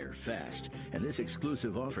great hire fast, and this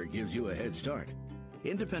exclusive offer gives you a head start.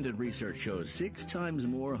 Independent research shows 6 times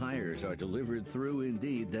more hires are delivered through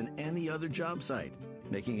Indeed than any other job site,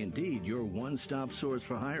 making Indeed your one-stop source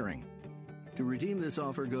for hiring. To redeem this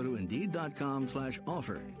offer, go to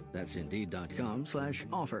Indeed.com/offer. That's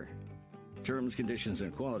Indeed.com/offer. Terms, conditions,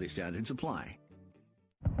 and quality standards apply.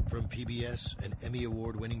 From PBS and Emmy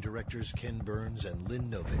Award-winning directors Ken Burns and Lynn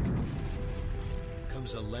Novick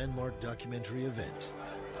comes a landmark documentary event,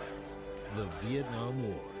 The Vietnam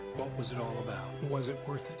War. What was it all about? Was it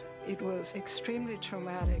worth it? It was extremely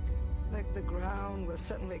traumatic, like the ground was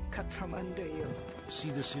suddenly cut from under you. See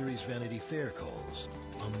the series Vanity Fair calls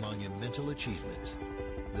a monumental achievement,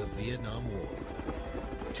 The Vietnam War.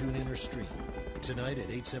 Tune in or stream tonight at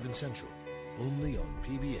 8/7 Central, only on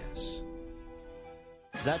PBS.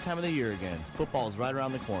 It's that time of the year again. Football is right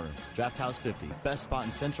around the corner. Draft House 50, best spot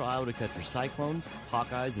in Central Iowa to catch your Cyclones,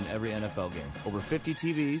 Hawkeyes, and every NFL game. Over 50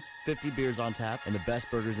 TVs, 50 beers on tap, and the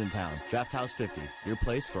best burgers in town. Draft House 50, your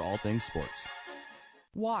place for all things sports.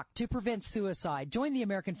 Walk to prevent suicide. Join the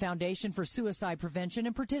American Foundation for Suicide Prevention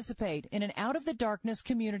and participate in an Out of the Darkness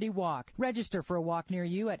community walk. Register for a walk near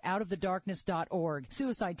you at outofthedarkness.org.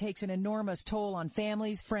 Suicide takes an enormous toll on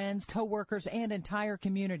families, friends, co-workers, and entire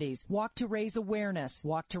communities. Walk to raise awareness.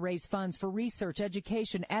 Walk to raise funds for research,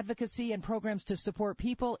 education, advocacy, and programs to support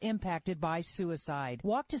people impacted by suicide.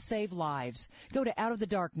 Walk to save lives. Go to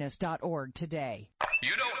outofthedarkness.org today.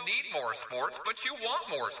 You don't need more sports, but you want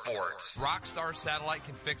more sports. Rockstar Satellite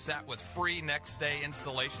can fix that with free next-day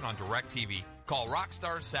installation on DirecTV. Call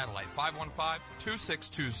Rockstar Satellite,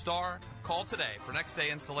 515-262-STAR. Call today for next-day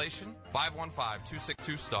installation,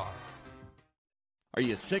 515-262-STAR. Are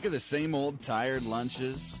you sick of the same old tired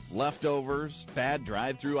lunches, leftovers, bad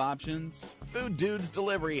drive-thru options? Food Dudes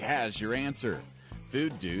Delivery has your answer.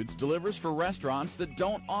 Food Dudes delivers for restaurants that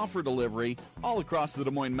don't offer delivery all across the Des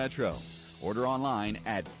Moines Metro. Order online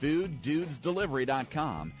at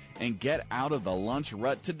fooddudesdelivery.com and get out of the lunch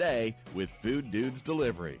rut today with Food Dudes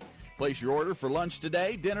Delivery. Place your order for lunch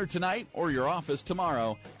today, dinner tonight, or your office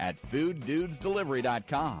tomorrow at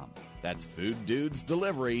fooddudesdelivery.com. That's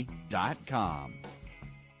fooddudesdelivery.com.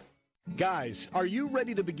 Guys, are you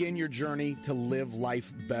ready to begin your journey to live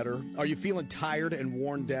life better? Are you feeling tired and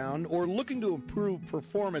worn down, or looking to improve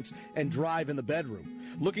performance and drive in the bedroom?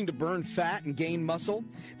 Looking to burn fat and gain muscle?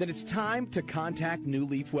 Then it's time to contact New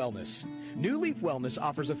Leaf Wellness. New Leaf Wellness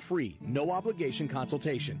offers a free, no-obligation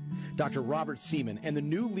consultation. Dr. Robert Seaman and the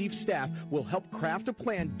New Leaf staff will help craft a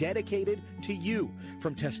plan dedicated to you.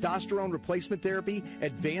 From testosterone replacement therapy,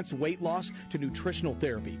 advanced weight loss, to nutritional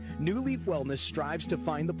therapy, New Leaf Wellness strives to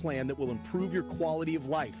find the plan that will improve your quality of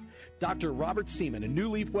life. Dr. Robert Seaman and New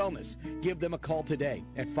Leaf Wellness. Give them a call today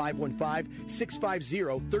at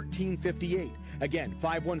 515-650-1358. Again,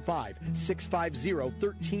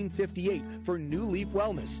 515-650-1358 for New Leaf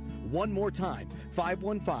Wellness. One more time,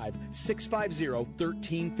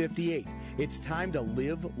 515-650-1358. It's time to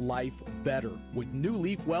live life better with New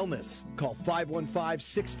Leaf Wellness. Call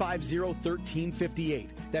 515-650-1358.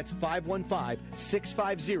 That's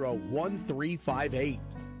 515-650-1358.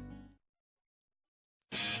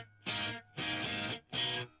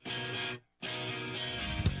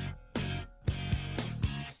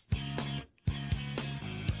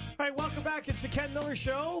 All right, welcome back. It's the Ken Miller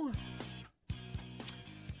Show.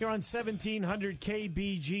 Here on 1700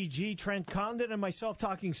 KBGG, Trent Condon and myself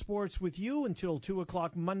talking sports with you until 2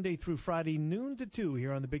 o'clock Monday through Friday, noon to 2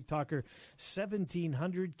 here on the Big Talker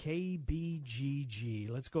 1700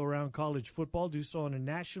 KBGG. Let's go around college football, do so on a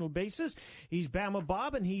national basis. He's Bama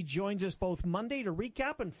Bob, and he joins us both Monday to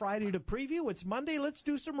recap and Friday to preview. It's Monday. Let's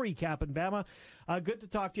do some recapping, Bama. Good to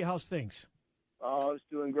talk to you. How's things? It's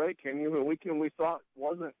doing great, Kenny. The weekend we thought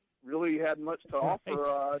wasn't really had much to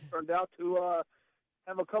offer. It turned out to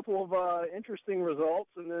have a couple of interesting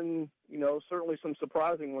results, and then, certainly some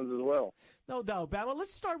surprising ones as well. No doubt, Bama.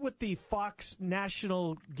 Let's start with the Fox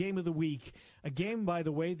National Game of the Week, a game, by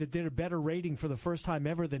the way, that did a better rating for the first time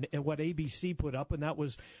ever than what ABC put up, and that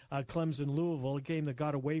was Clemson-Louisville, a game that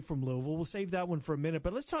got away from Louisville. We'll save that one for a minute,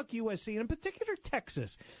 but let's talk USC, and in particular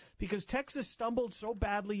Texas, because Texas stumbled so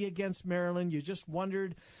badly against Maryland. You just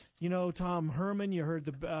wondered, Tom Herman, you heard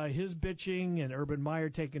his bitching, and Urban Meyer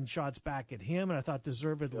taking shots back at him, and I thought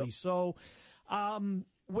deservedly so.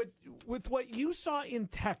 With what you saw in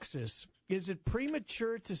Texas, is it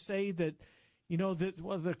premature to say that,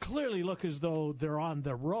 they clearly look as though they're on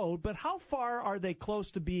the road, but how far are they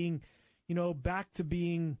close to being, back to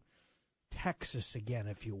being Texas again,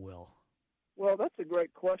 if you will? Well, that's a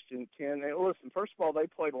great question, Ken. And listen, first of all, they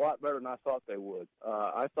played a lot better than I thought they would.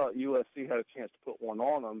 I thought USC had a chance to put one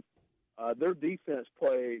on them. Their defense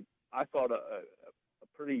played, I thought, a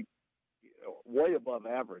pretty way above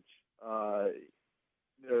average.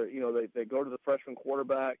 They go to the freshman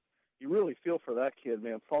quarterback. You really feel for that kid,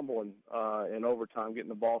 man, fumbling in overtime, getting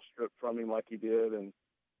the ball stripped from him like he did, and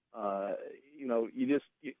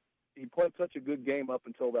he played such a good game up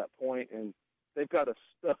until that point, and they've got a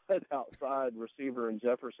stud outside receiver in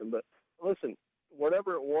Jefferson. But listen,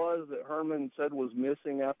 whatever it was that Herman said was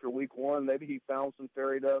missing after week one, maybe he found some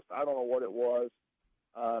fairy dust. I don't know what it was.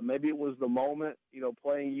 Maybe it was the moment,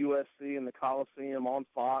 playing USC in the Coliseum on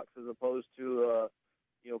Fox as opposed to,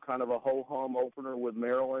 kind of a ho-hum opener with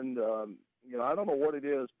Maryland. I don't know what it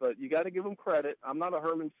is, but you got to give them credit. I'm not a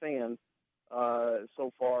Herman fan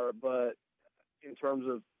so far, but in terms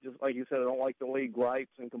of, just like you said, I don't like the league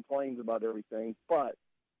gripes and complains about everything, but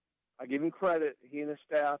I give him credit, he and his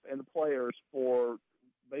staff and the players, for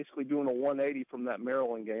basically doing a 180 from that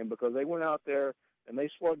Maryland game, because they went out there and they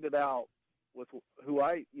slugged it out with who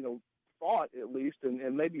I, thought at least,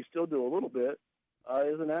 and maybe still do a little bit,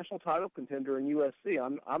 is a national title contender in USC.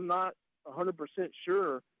 I'm not 100%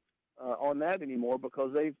 sure on that anymore,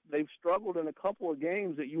 because they've struggled in a couple of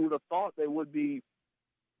games that you would have thought they would be,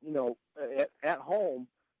 at home,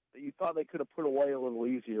 that you thought they could have put away a little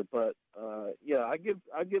easier. But I give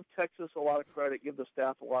Texas a lot of credit, give the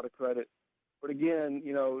staff a lot of credit. But again,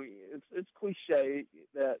 it's cliche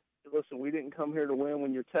that, listen, we didn't come here to win.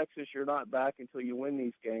 When you're Texas, you're not back until you win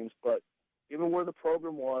these games. But given where the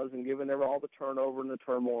program was and given all the turnover and the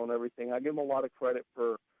turmoil and everything, I give them a lot of credit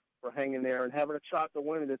for hanging there and having a shot to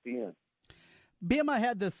win it at the end. Bam, I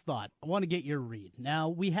had this thought. I want to get your read. Now,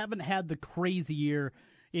 we haven't had the crazy year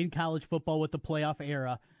in college football with the playoff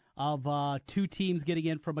era of two teams getting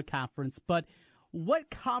in from a conference, but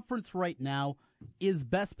what conference right now is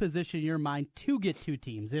best positioned in your mind to get two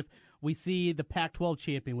teams? If we see the Pac-12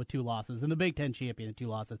 champion with 2 losses and the Big Ten champion with 2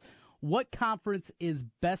 losses, what conference is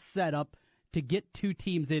best set up to get 2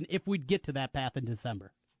 teams in if we'd get to that path in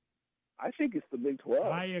December? I think it's the Big 12.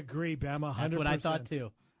 I agree, Bama, 100%. That's what I thought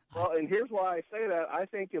too. Well, and here's why I say that. I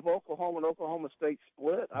think if Oklahoma and Oklahoma State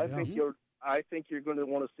split, I think you're going to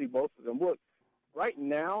want to see both of them. Look, right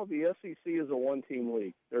now the SEC is a one-team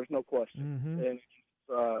league. There's no question, and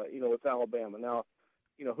it's Alabama. Now,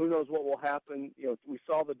 who knows what will happen? We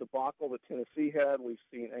saw the debacle that Tennessee had. We've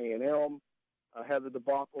seen A&M had the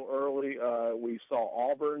debacle early. We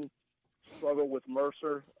saw Auburn struggle with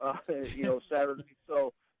Mercer, Saturday.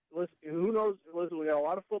 So, listen, who knows? Listen, we got a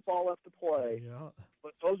lot of football left to play. Yeah.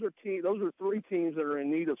 But those are 3 teams that are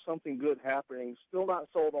in need of something good happening. Still not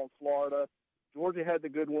sold on Florida. Georgia had the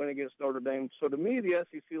good win against Notre Dame. So to me, the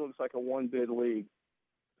SEC looks like a one-bid league.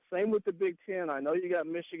 Same with the Big Ten. I know you got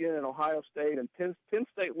Michigan and Ohio State, and Penn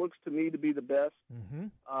State looks to me to be the best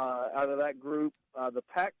out of that group. The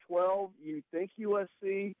Pac-12, you think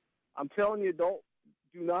USC. I'm telling you, do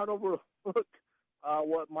not overlook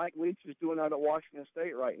what Mike Leach is doing out at Washington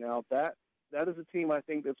State right now. That is a team I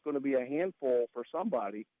think that's going to be a handful for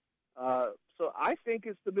somebody. So I think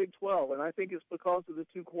it's the Big 12, and I think it's because of the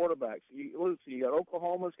 2 quarterbacks. You got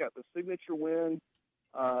Oklahoma's got the signature win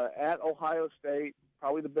at Ohio State,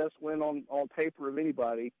 probably the best win on paper of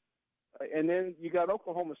anybody. And then you got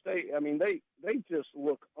Oklahoma State. I mean, they just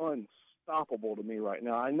look unstoppable to me right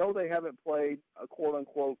now. I know they haven't played a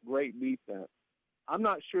quote-unquote great defense, I'm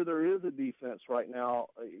not sure there is a defense right now,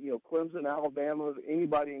 Clemson, Alabama,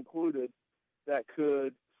 anybody included, that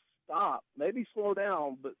could stop, maybe slow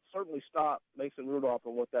down, but certainly stop Mason Rudolph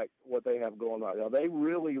and what they have going right now. They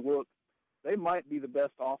really look, they might be the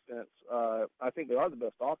best offense. I think they are the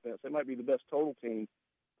best offense. They might be the best total team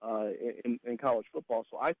in college football.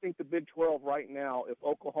 So I think the Big 12 right now, if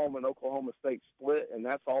Oklahoma and Oklahoma State split and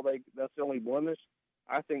that's the only blemish,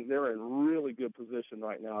 I think they're in really good position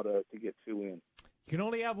right now to get 2 in. You can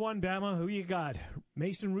only have one, Bama. Who you got?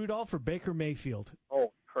 Mason Rudolph or Baker Mayfield?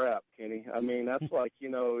 Oh, crap, Kenny. I mean, that's like, you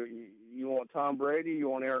want Tom Brady, you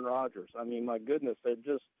want Aaron Rodgers. I mean, my goodness,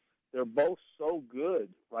 they're both so good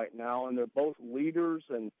right now, and they're both leaders.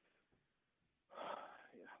 And,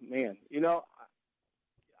 man,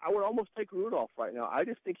 I would almost take Rudolph right now. I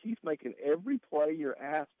just think he's making every play you're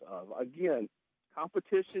asked of. Again,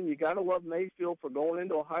 competition, you got to love Mayfield for going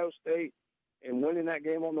into Ohio State and winning that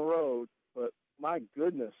game on the road. But, my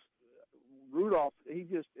goodness, Rudolph,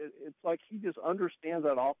 it's like he just understands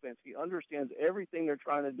that offense. He understands everything they're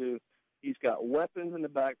trying to do. He's got weapons in the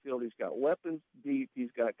backfield. He's got weapons deep. He's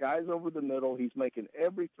got guys over the middle. He's making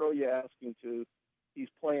every throw you ask him to. He's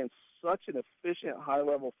playing such an efficient,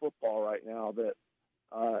 high-level football right now that,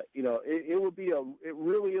 it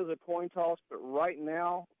really is a coin toss. But right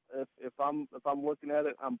now, if I'm looking at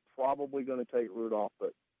it, I'm probably going to take Rudolph.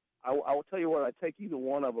 But I will tell you what, I take either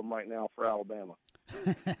one of them right now for Alabama.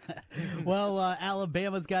 Well,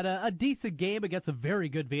 Alabama's got a decent game against a very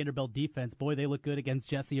good Vanderbilt defense. Boy, they look good against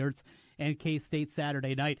Jesse Ertz and K-State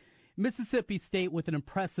Saturday night. Mississippi State with an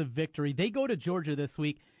impressive victory. They go to Georgia this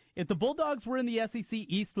week. If the Bulldogs were in the SEC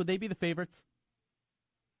East, would they be the favorites?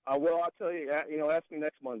 Well, I'll tell you, ask me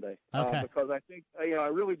next Monday. Okay. Because I think, I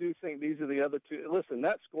really do think these are the other two. Listen,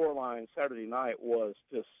 that scoreline Saturday night was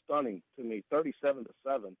just stunning to me, 37-7.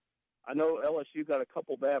 I know LSU got a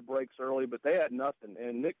couple bad breaks early, but they had nothing.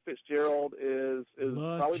 And Nick Fitzgerald is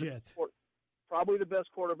probably the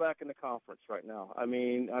best quarterback in the conference right now. I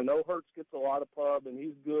mean, I know Hurts gets a lot of pub, and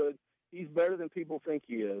he's good. He's better than people think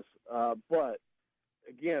he is. But,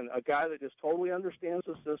 again, a guy that just totally understands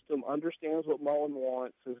the system, understands what Mullen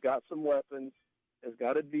wants, has got some weapons, has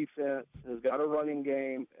got a defense, has got a running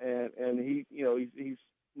game, and he's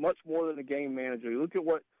much more than a game manager. You look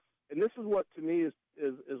at and this is what, to me,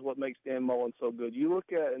 is what makes Dan Mullen so good. You look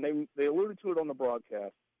at, and they alluded to it on the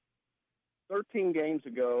broadcast, 13 games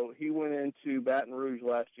ago, he went into Baton Rouge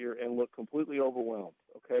last year and looked completely overwhelmed,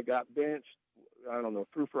 okay, got benched, I don't know,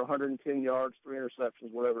 threw for 110 yards, 3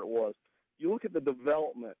 interceptions, whatever it was. You look at the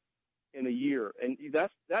development in a year, and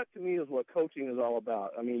that to me is what coaching is all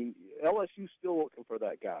about. I mean, LSU's still looking for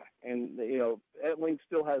that guy, and, Etling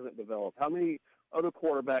still hasn't developed. How many other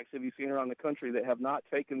quarterbacks have you seen around the country that have not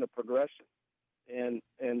taken the progression? And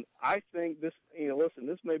I think this, listen,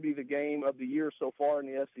 this may be the game of the year so far in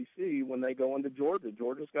the SEC when they go into Georgia.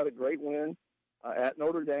 Georgia's got a great win at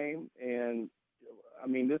Notre Dame, and I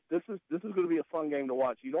mean this is going to be a fun game to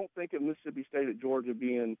watch. You don't think of Mississippi State at Georgia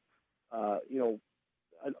being,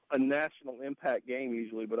 a national impact game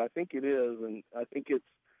usually, but I think it is, and I think it's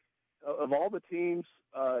of all the teams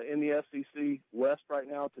in the SEC West right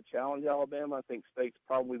now to challenge Alabama. I think State's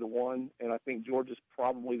probably the one, and I think Georgia's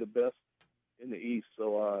probably the best in the East.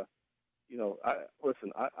 So,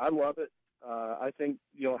 I love it. I think,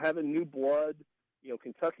 having new blood,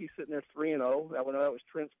 Kentucky's sitting there 3-0. That was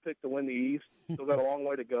Trent's pick to win the East. Still got a long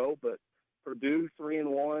way to go, but Purdue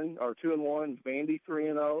 3-1 or 2-1, Vandy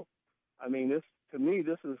 3-0. I mean, this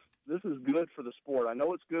is good for the sport. I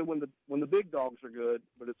know it's good when the big dogs are good,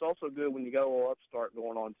 but it's also good when you got a little upstart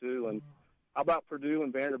going on too. And how about Purdue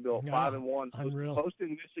and Vanderbilt 5-1,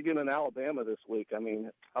 hosting Michigan and Alabama this week? I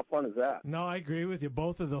mean, how fun is that? No, I agree with you.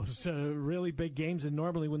 Both of those really big games, and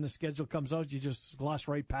normally when the schedule comes out, you just gloss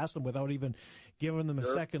right past them without even giving them a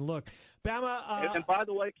second look. Bama. And by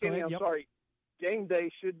the way, Kenny, I'm sorry. Game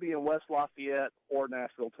day should be in West Lafayette or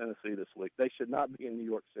Nashville, Tennessee this week. They should not be in New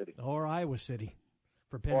York City or Iowa City.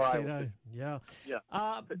 For Penn State, yeah.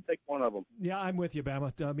 Take one of them. Yeah, I'm with you,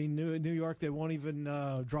 Bama. I mean, New York, they won't even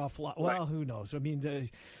draw fly. Well, who knows? I mean,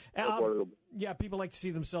 people like to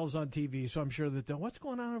see themselves on TV, so I'm sure that what's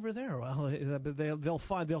going on over there? Well,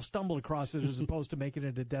 they'll stumble across it as opposed to making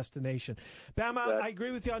it a destination. Bama, I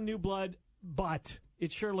agree with you on new blood, but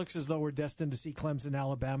it sure looks as though we're destined to see Clemson,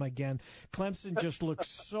 Alabama again. Clemson just looks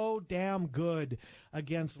so damn good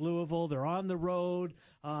against Louisville. They're on the road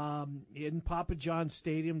in Papa John's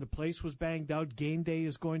Stadium. The place was banged out. Game day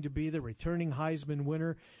is going to be the returning Heisman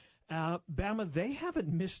winner. Bama, they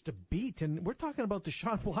haven't missed a beat. And we're talking about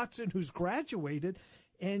Deshaun Watson, who's graduated.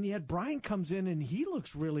 And yet Brian comes in, and he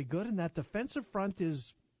looks really good. And that defensive front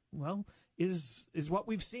is is what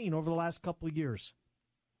we've seen over the last couple of years.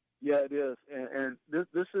 Yeah, it is, and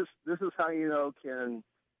this is how you know, Ken,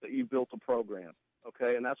 that you built a program.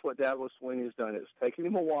 Okay, and that's what Douglas Swinney has done. It's taken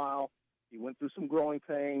him a while. He went through some growing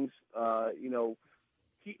pains.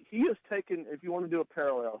 He has taken, if you want to do a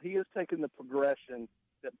parallel, he has taken the progression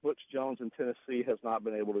that Butch Jones in Tennessee has not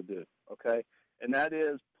been able to do. Okay, and that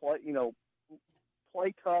is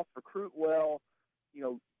play tough, recruit well,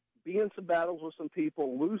 be in some battles with some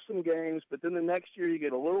people, lose some games, but then the next year you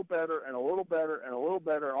get a little better and a little better and a little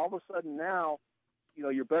better, and all of a sudden now,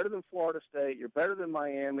 you're better than Florida State, you're better than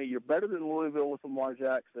Miami, you're better than Louisville with Lamar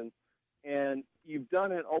Jackson, and you've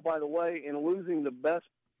done it, oh, by the way, in losing the best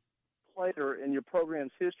player in your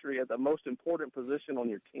program's history at the most important position on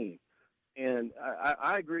your team. And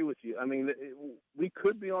I agree with you. I mean, we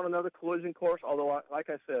could be on another collision course, although, like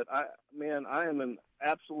I said, I am in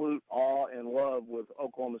absolute awe and love with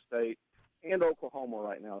Oklahoma State and Oklahoma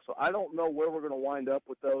right now. So I don't know where we're going to wind up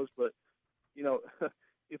with those, but,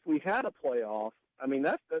 if we had a playoff, I mean,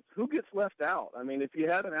 that's who gets left out. I mean, if you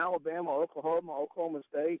had an Alabama, Oklahoma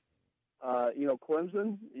State,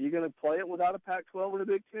 Clemson, you're going to play it without a Pac-12 and a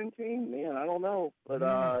Big Ten team? Man, I don't know. But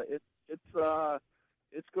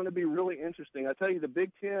it's going to be really interesting. I tell you, the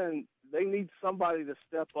Big Ten, they need somebody to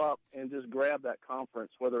step up and just grab that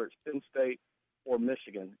conference, whether it's Penn State or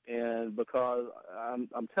Michigan. And because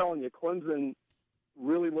I'm telling you, Clemson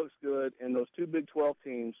really looks good, and those two Big 12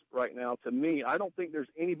 teams right now, to me, I don't think there's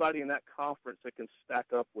anybody in that conference that can stack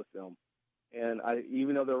up with them. And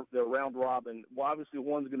even though they're round robin, well, obviously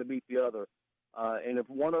one's going to beat the other. And if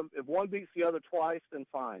one beats the other twice, then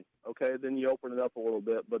fine. Okay, then you open it up a little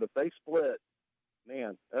bit. But if they split,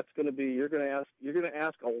 man, that's going to be you're going to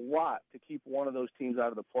ask a lot to keep one of those teams out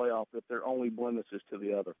of the playoff if they're only blemishes to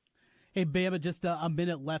the other. Hey, Bama, just a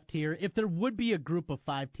minute left here. If there would be a group of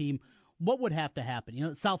 5 team, what would have to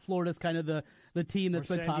happen? South Florida's kind of the team that's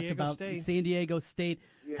been talked about. San Diego State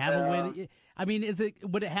have a win. I mean,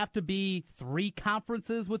 would it have to be 3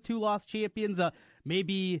 conferences with 2 lost champions?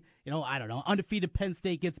 Maybe, I don't know, undefeated Penn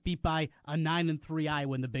State gets beat by a 9-3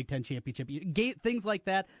 Iowa in the Big Ten championship. Things like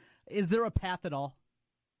that. Is there a path at all?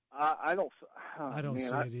 I don't see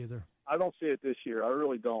it either. I don't see it this year. I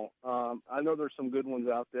really don't. I know there's some good ones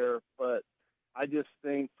out there, but I just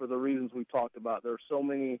think for the reasons we talked about, there are so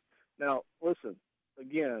many. Now, listen,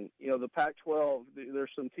 again, the Pac-12, there's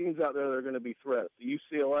some teams out there that are going to be threats. The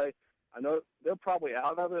UCLA, I know they're probably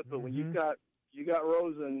out of it, but when you got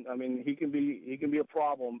Rosen, I mean, he can be a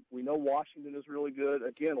problem. We know Washington is really good.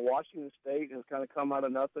 Again, Washington State has kind of come out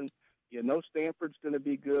of nothing. Stanford's going to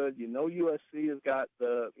be good. USC has got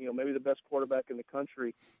maybe the best quarterback in the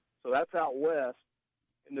country. So that's out west.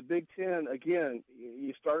 In the Big Ten, again,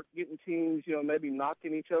 you start getting teams, maybe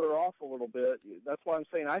knocking each other off a little bit. That's why I'm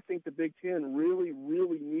saying I think the Big Ten really,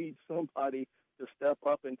 really needs somebody to step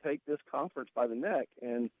up and take this conference by the neck.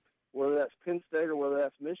 And whether that's Penn State or whether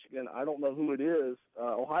that's Michigan, I don't know who it is.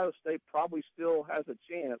 Ohio State probably still has a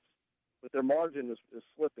chance, but their margin is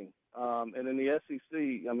slipping. And in the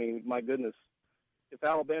SEC, I mean, my goodness, if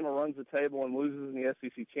Alabama runs the table and loses in the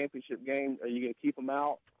SEC championship game, are you going to keep them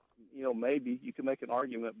out? Maybe you can make an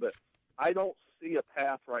argument, but I don't see a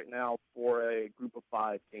path right now for a group of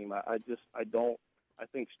 5 team. I don't. I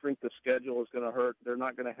think strength of schedule is going to hurt. They're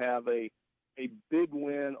not going to have a big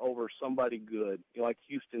win over somebody good, like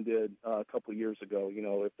Houston did a couple of years ago.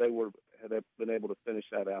 If they had been able to finish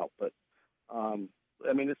that out, but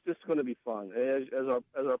I mean, it's just going to be fun. As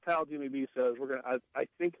our pal Jimmy B says, I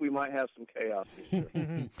think we might have some chaos this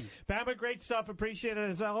year. Bama, great stuff. Appreciate it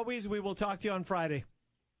as always. We will talk to you on Friday.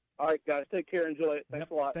 All right, guys. Take care. Enjoy it.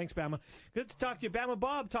 Thanks a lot. Thanks, Bama. Good to talk to you. Bama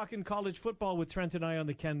Bob talking college football with Trent and I on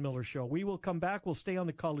the Ken Miller Show. We will come back. We'll stay on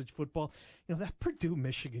the college football. That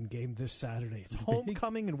Purdue-Michigan game this Saturday. It's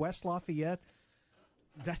homecoming in West Lafayette.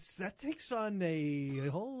 That takes on a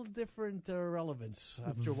whole different relevance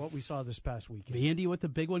after what we saw this past weekend. Vandy with the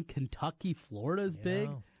big one. Kentucky, Florida's big.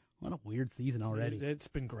 What a weird season already. It's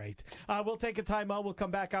been great. We'll take a timeout. We'll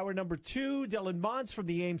come back hour number 2. Dylan Montz from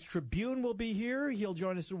the Ames Tribune will be here. He'll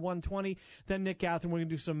join us at 1:20. Then Nick Catherine. We're going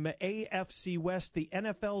to do some AFC West, the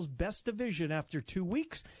NFL's best division after 2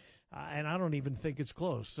 weeks. And I don't even think it's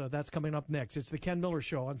close. That's coming up next. It's the Ken Miller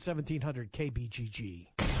Show on 1700 KBGG.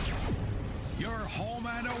 Your home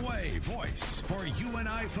and away voice for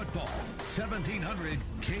UNI football. 1700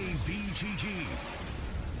 KBGG.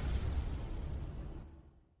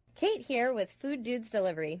 Kate here with Food Dudes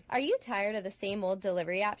Delivery. Are you tired of the same old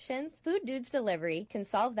delivery options? Food Dudes Delivery can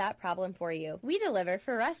solve that problem for you. We deliver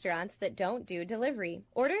for restaurants that don't do delivery.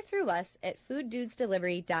 Order through us at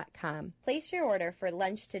fooddudesdelivery.com. Place your order for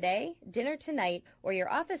lunch today, dinner tonight, or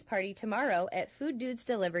your office party tomorrow at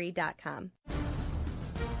fooddudesdelivery.com.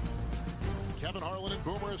 Kevin Harlan and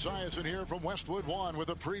Boomer Esiason here from Westwood One with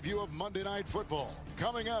a preview of Monday Night Football.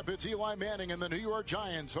 Coming up, it's Eli Manning and the New York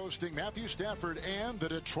Giants hosting Matthew Stafford and the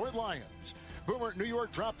Detroit Lions. Boomer, New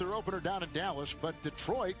York dropped their opener down in Dallas, but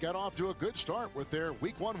Detroit got off to a good start with their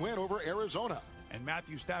Week 1 win over Arizona. And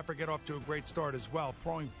Matthew Stafford got off to a great start as well,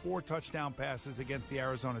 throwing 4 touchdown passes against the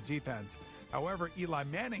Arizona defense. However, Eli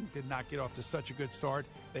Manning did not get off to such a good start.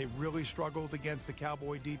 They really struggled against the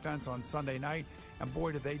Cowboy defense on Sunday night, and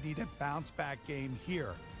boy, do they need a bounce-back game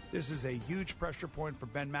here. This is a huge pressure point for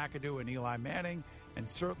Ben McAdoo and Eli Manning, and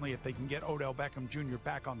certainly if they can get Odell Beckham Jr.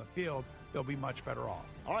 back on the field, they'll be much better off.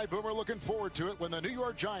 All right, Boomer, looking forward to it when the New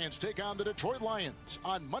York Giants take on the Detroit Lions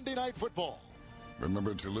on Monday Night Football.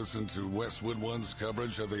 Remember to listen to Westwood One's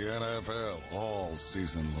coverage of the NFL all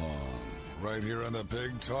season long. Right here on the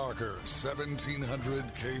Big Talker, 1700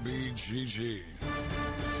 KBGG.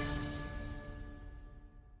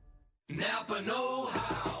 Napa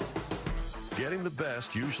know-how. Getting the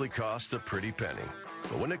best usually costs a pretty penny.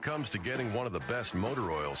 But when it comes to getting one of the best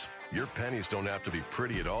motor oils, your pennies don't have to be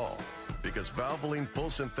pretty at all. Because Valvoline Full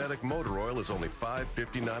Synthetic Motor Oil is only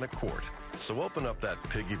 $5.59 a quart. So open up that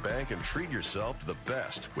piggy bank and treat yourself to the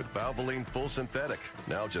best with Valvoline Full Synthetic.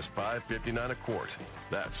 Now just $5.59 a quart.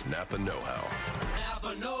 That's Napa know-how.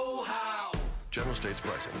 Napa know-how. General States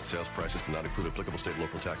pricing. Sales prices do not include applicable state and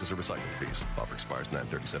local taxes or recycling fees. Offer expires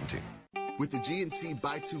 9/30/17. With the GNC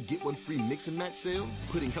Buy 2, Get 1 free mix and match sale,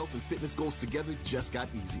 putting health and fitness goals together just got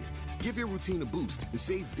easier. Give your routine a boost and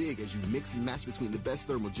save big as you mix and match between the best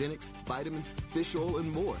thermogenics, vitamins, fish oil,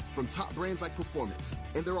 and more from top brands like Performance.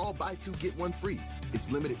 And they're all Buy 2, Get 1 free. It's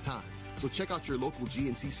limited time. So check out your local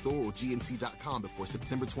GNC store or GNC.com before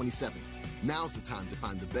September 27th. Now's the time to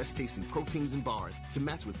find the best tasting proteins and bars to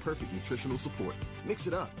match with perfect nutritional support. Mix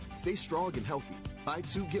it up. Stay strong and healthy. Buy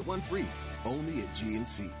 2, get 1 free. Only at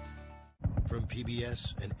GNC. From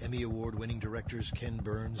PBS and Emmy Award-winning directors Ken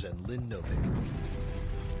Burns and Lynn Novick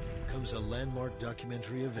comes a landmark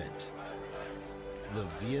documentary event, The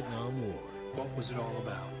Vietnam War. What was it all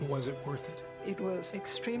about? Was it worth it? It was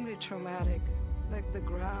extremely traumatic, like the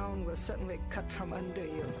ground was suddenly cut from under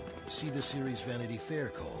you. See the series Vanity Fair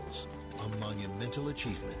calls a monumental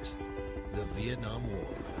achievement, The Vietnam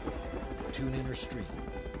War. Tune in or stream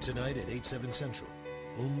tonight at 8/7 Central,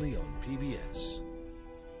 only on PBS.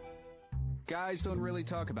 Guys don't really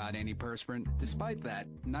talk about antiperspirant. Despite that,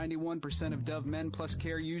 91% of Dove Men Plus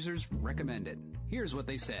Care users recommend it. Here's what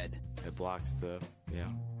they said. It blocks the,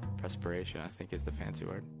 perspiration, I think is the fancy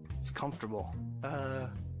word. It's comfortable.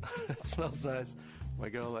 It smells nice. My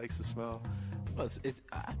girl likes the smell. Well,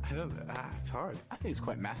 it's hard. I think it's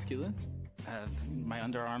quite masculine. My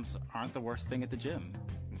underarms aren't the worst thing at the gym.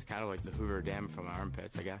 It's kind of like the Hoover Dam from my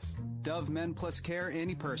armpits, I guess. Dove Men Plus Care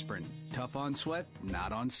Antiperspirant. Tough on sweat,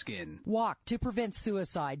 not on skin. Walk to prevent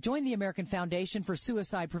suicide. Join the American Foundation for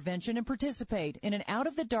Suicide Prevention and participate in an Out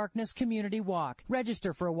of the Darkness community walk.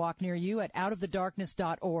 Register for a walk near you at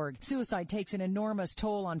outofthedarkness.org. Suicide takes an enormous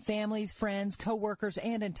toll on families, friends, co-workers,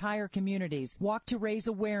 and entire communities. Walk to raise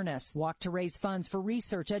awareness. Walk to raise funds for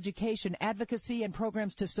research, education, advocacy, and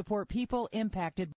programs to support people impacted